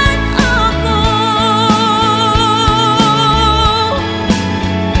ako.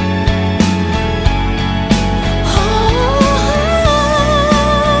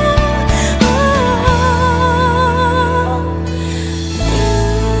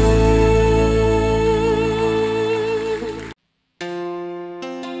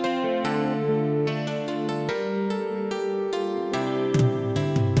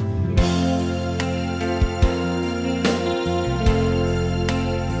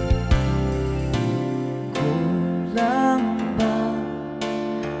 Kulang ba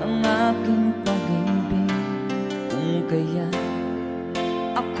ang aking pag-ibig kung kaya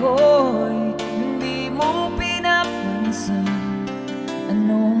ako'y hindi mo pinapansin?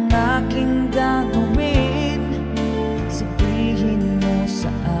 Ano ang aking gagawin? Sabihin mo sa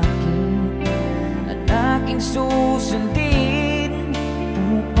akin at aking susundin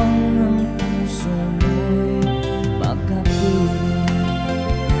upang ang puso mo'y magkapiling.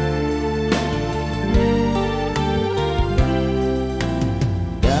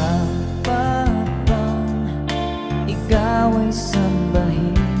 Dapat bang ikaw ay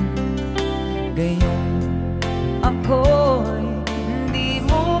sambahin, gayong ako'y hindi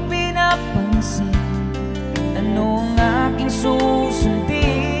mo pinapansin? Ano ang aking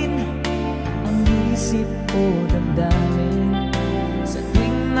susundin? Ang isip o damdamin sa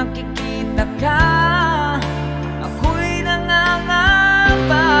tuwing nakikita ka, ako'y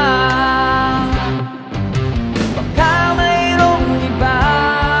nangangamba. Baka mayroong iba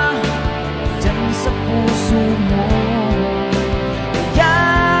dyan sa puso mo,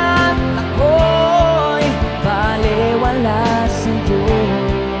 kaya't ako'y baliwala sa'yo.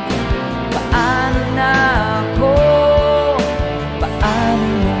 Paano na ako? Paano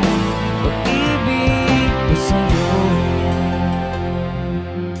na pag-ibig ko sa'yo?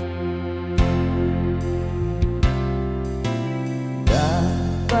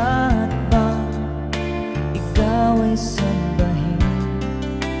 Dapat ba ikaw ay sambahin,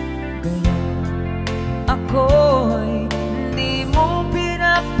 gayong ako'y hindi mo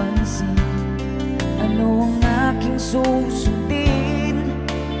pinapansin? Ano ang aking susundin?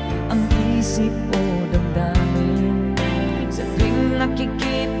 Ang isip o damdamin sa tuwing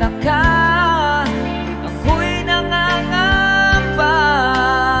nakikita ka, ako'y nangangamba.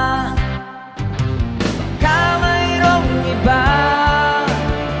 Baka mayroong iba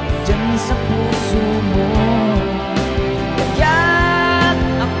dyan sa puso mo, kaya't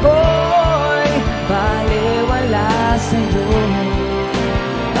ako'y baliwala sa'yo.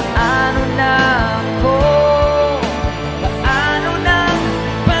 Paano na ako? Paano na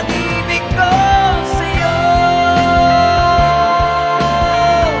pag-ibig ko?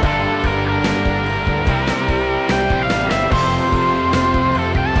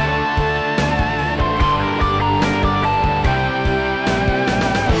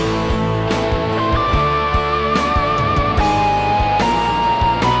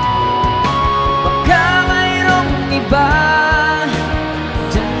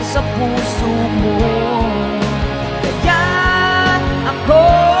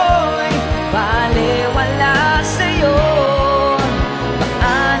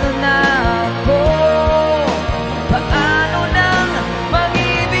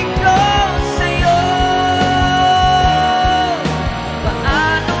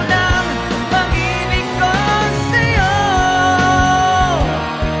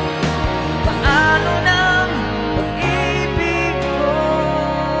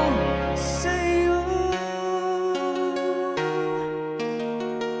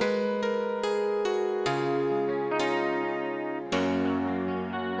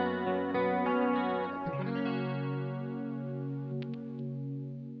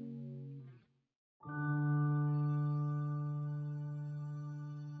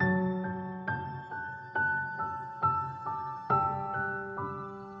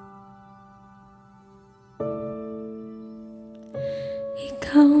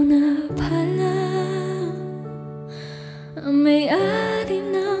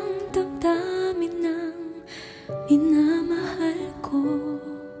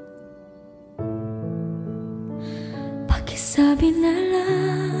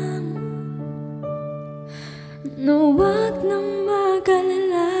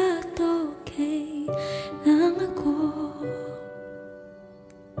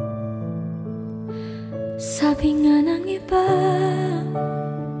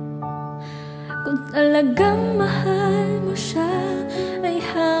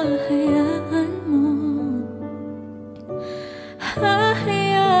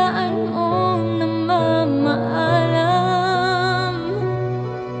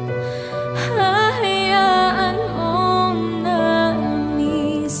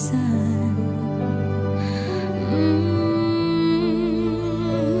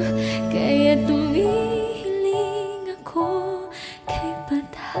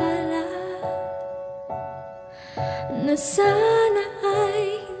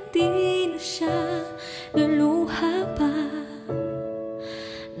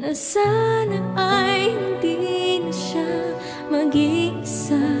 sana ay hindi na siya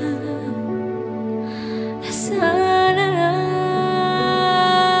mag-iisa. Sana lang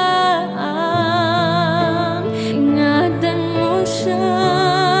ingatan mo siya.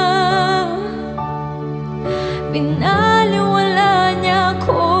 Pinaliwala niya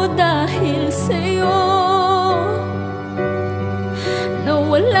ako dahil sa'yo.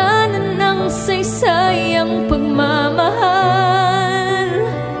 Nawala na ng saysay ang pagmamahal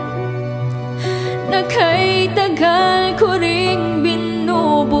na kay tagal ko ring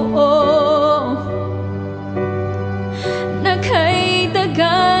binubuo, na kay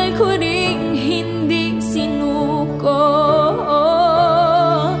tagal ko ring hindi sinuko.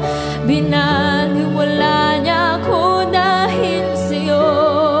 Binaliwala niya ako dahil sa'yo,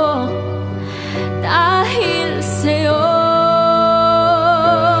 dahil sa'yo.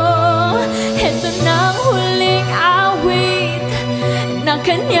 Ito na ang huling awit na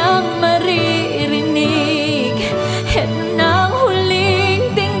kanyang maririnig. Ito na ang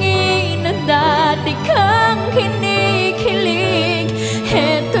huling tingin na dati kang kinikilig.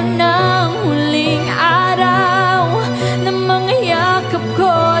 Ito na ang huling araw na mga yakap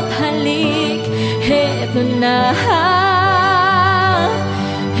ko't halik. Ito na,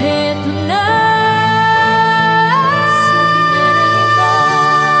 ito na.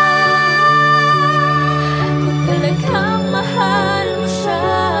 Kung talagang mahal mo siya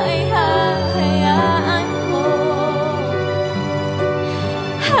ay hahayaan mo.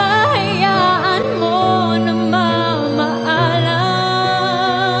 Hahayaan mo na mamaalam.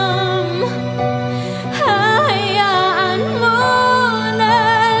 Hahayaan mo na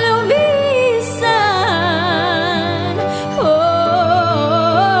lumisan. Oh,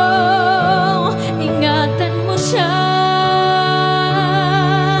 ingatan mo siya.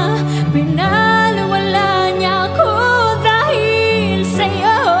 Pinaliwala niya ako dahil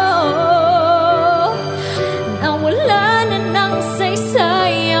sa'yo. Nawala na ng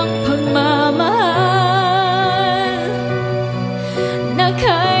saysay ang pagmamahal na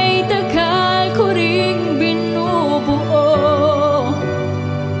kay tagal ko ring binubuo,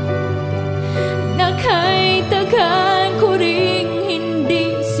 na kay tagal ko ring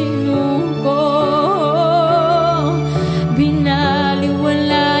hindi sinuko.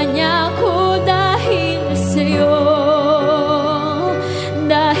 Binaliwala niya ako dahil sa'yo,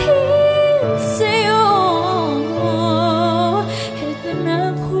 dahil sa'yo. Ito na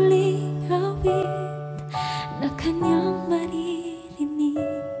ang huling awit na kanyang maririnig.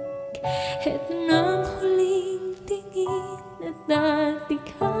 Ito na ang huling tingin na dati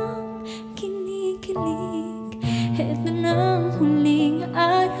kang kinikilig. Ito na ang huling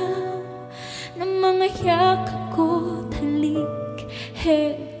araw na mga yakap ko't halik.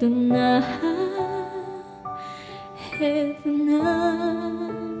 Ito na, ito na.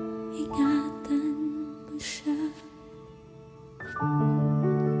 Ingatan mo siya.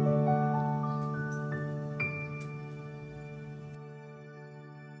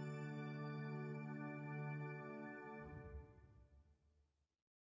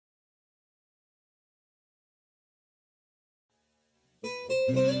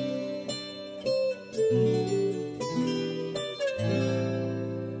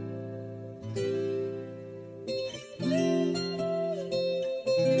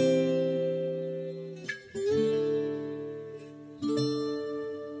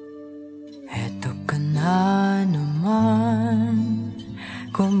 Eto ka na naman,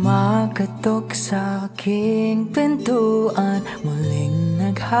 kumakatok sa aking pintuan. Muling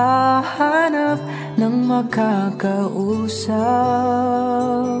naghahanap ng makakausap.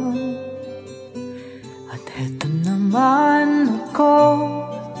 At eto naman ako,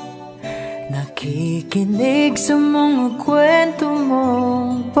 nakikinig sa mga kwento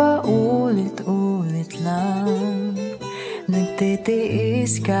mong paulit-ulit lang.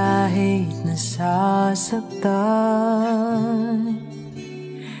 Nagtitiis kahit nasasaktan.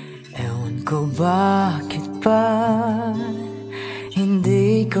 Ewan ko bakit pa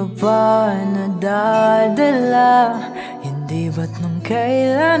hindi ka pa nadadala. Hindi ba't nung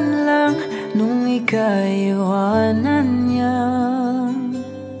kailan lang nung ika'y iwanan niya.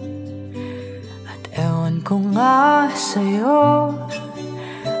 At ewan ko nga sa'yo,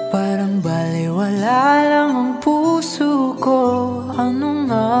 parang baliwala lang ang puso ko. Ano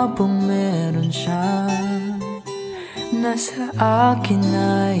nga pong meron siya na sa akin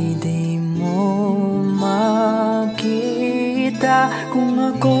ay di mo makita. Kung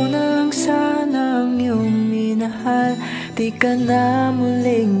ako na lang sana ang iyong minahal, di ka na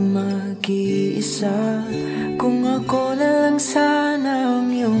muling mag-iisa. Kung ako na lang sana ang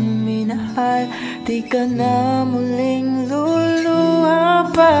iyong minahal, di ka na muling luluha.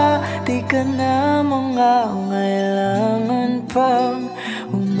 pa, di ka na mangangailangan pang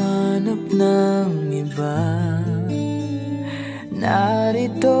humanap ng iba.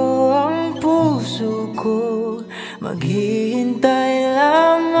 Narito ang puso ko, maghihintay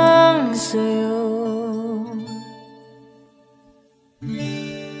lamang sa'yo.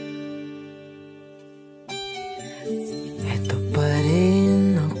 Ito pa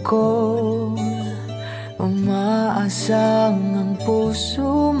rin ako, umaasang ang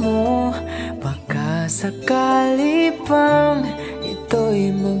puso mo, baka sakali pang ito'y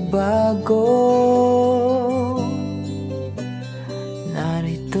magbago.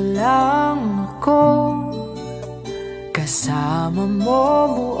 Narito lang ako, kasama mo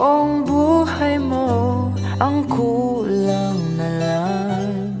buong buhay mo. Ang kulang na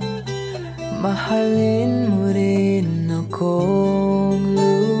lang, mahalin mo rin akong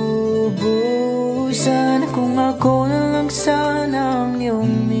lubusan. Kung ako na lang sana ang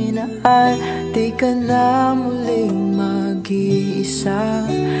iyong minahal, di ka na muling mag-iisa.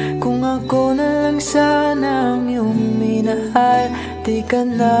 Kung ako na lang sana ang iyong minahal, di ka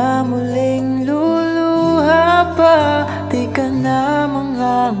na muling luluha pa, di ka na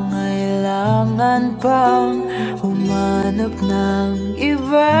mangangailangan pang humanap ng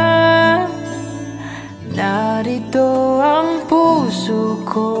iba. Narito ang puso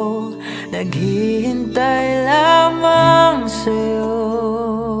ko, naghihintay lamang sa'yo.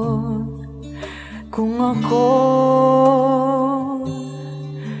 Kung ako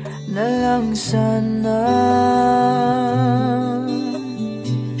na lang sana,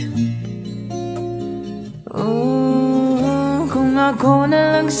 kung ako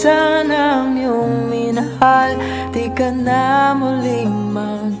na lang sana ang iyong minahal, di ka na muling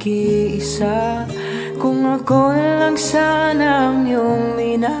mag-iisa. Kung ako na lang sana ang iyong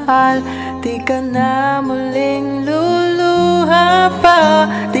minahal, di ka na muling luluha pa,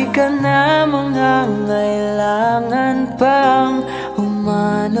 di ka na mangangailangan pang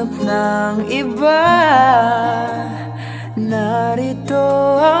humanap ng iba.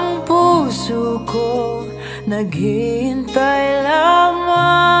 Narito ang puso ko, naghihintay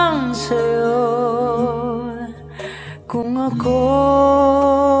lamang sa'yo. Kung ako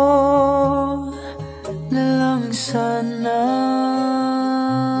na lang sana,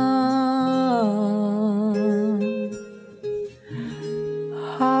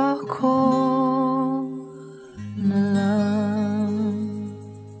 ako na lang.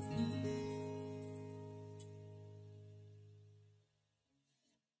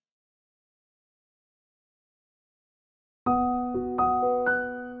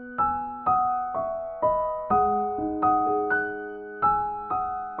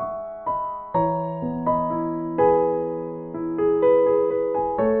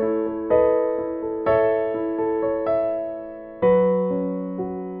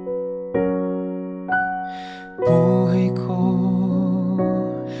 Buhay ko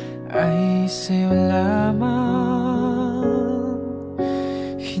ay sa'yo lamang,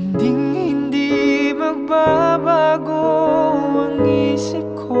 hinding-hindi magbabago ang isip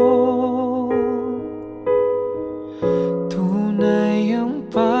ko. Tunay ang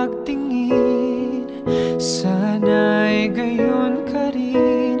pagtingin, sana'y gayon ka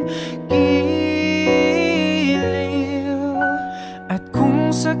rin, giliw. At kung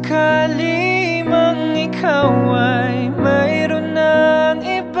sakali ikaw ay mayroon ng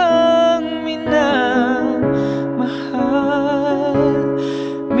ibang minamahal,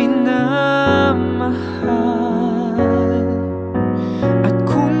 at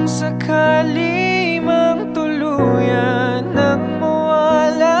kung sakali mang tuluyan nang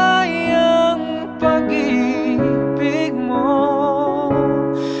mawalay ang pag-ibig mo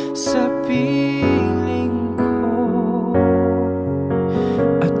sa piling ko,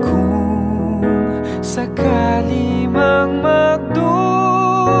 at kung sakali mang magdusa,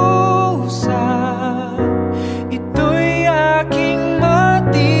 ito'y aking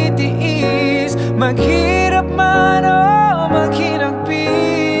matitiis. Maghirap man o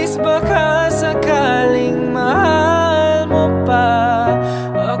maghinagpis, baka sakaling mahal mo pa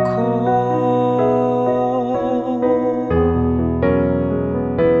ako.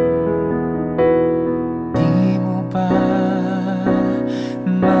 Di mo ba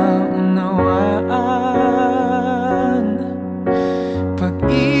maunawaan,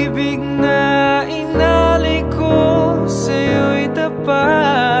 pag-ibig na inalay ko sa'yo'y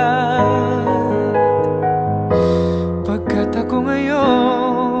tapat, pagkat ako ngayon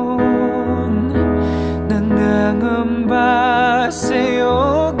nangangamba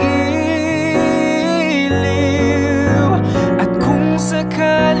sa'yo, giliw. At kung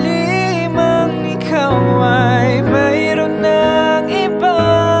sakali mang ikaw ay mayroon ng iba,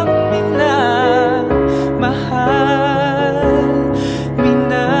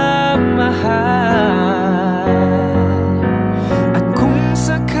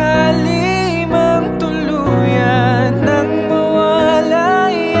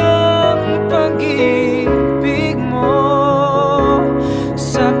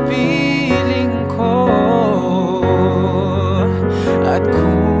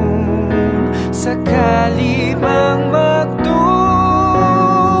 ilalim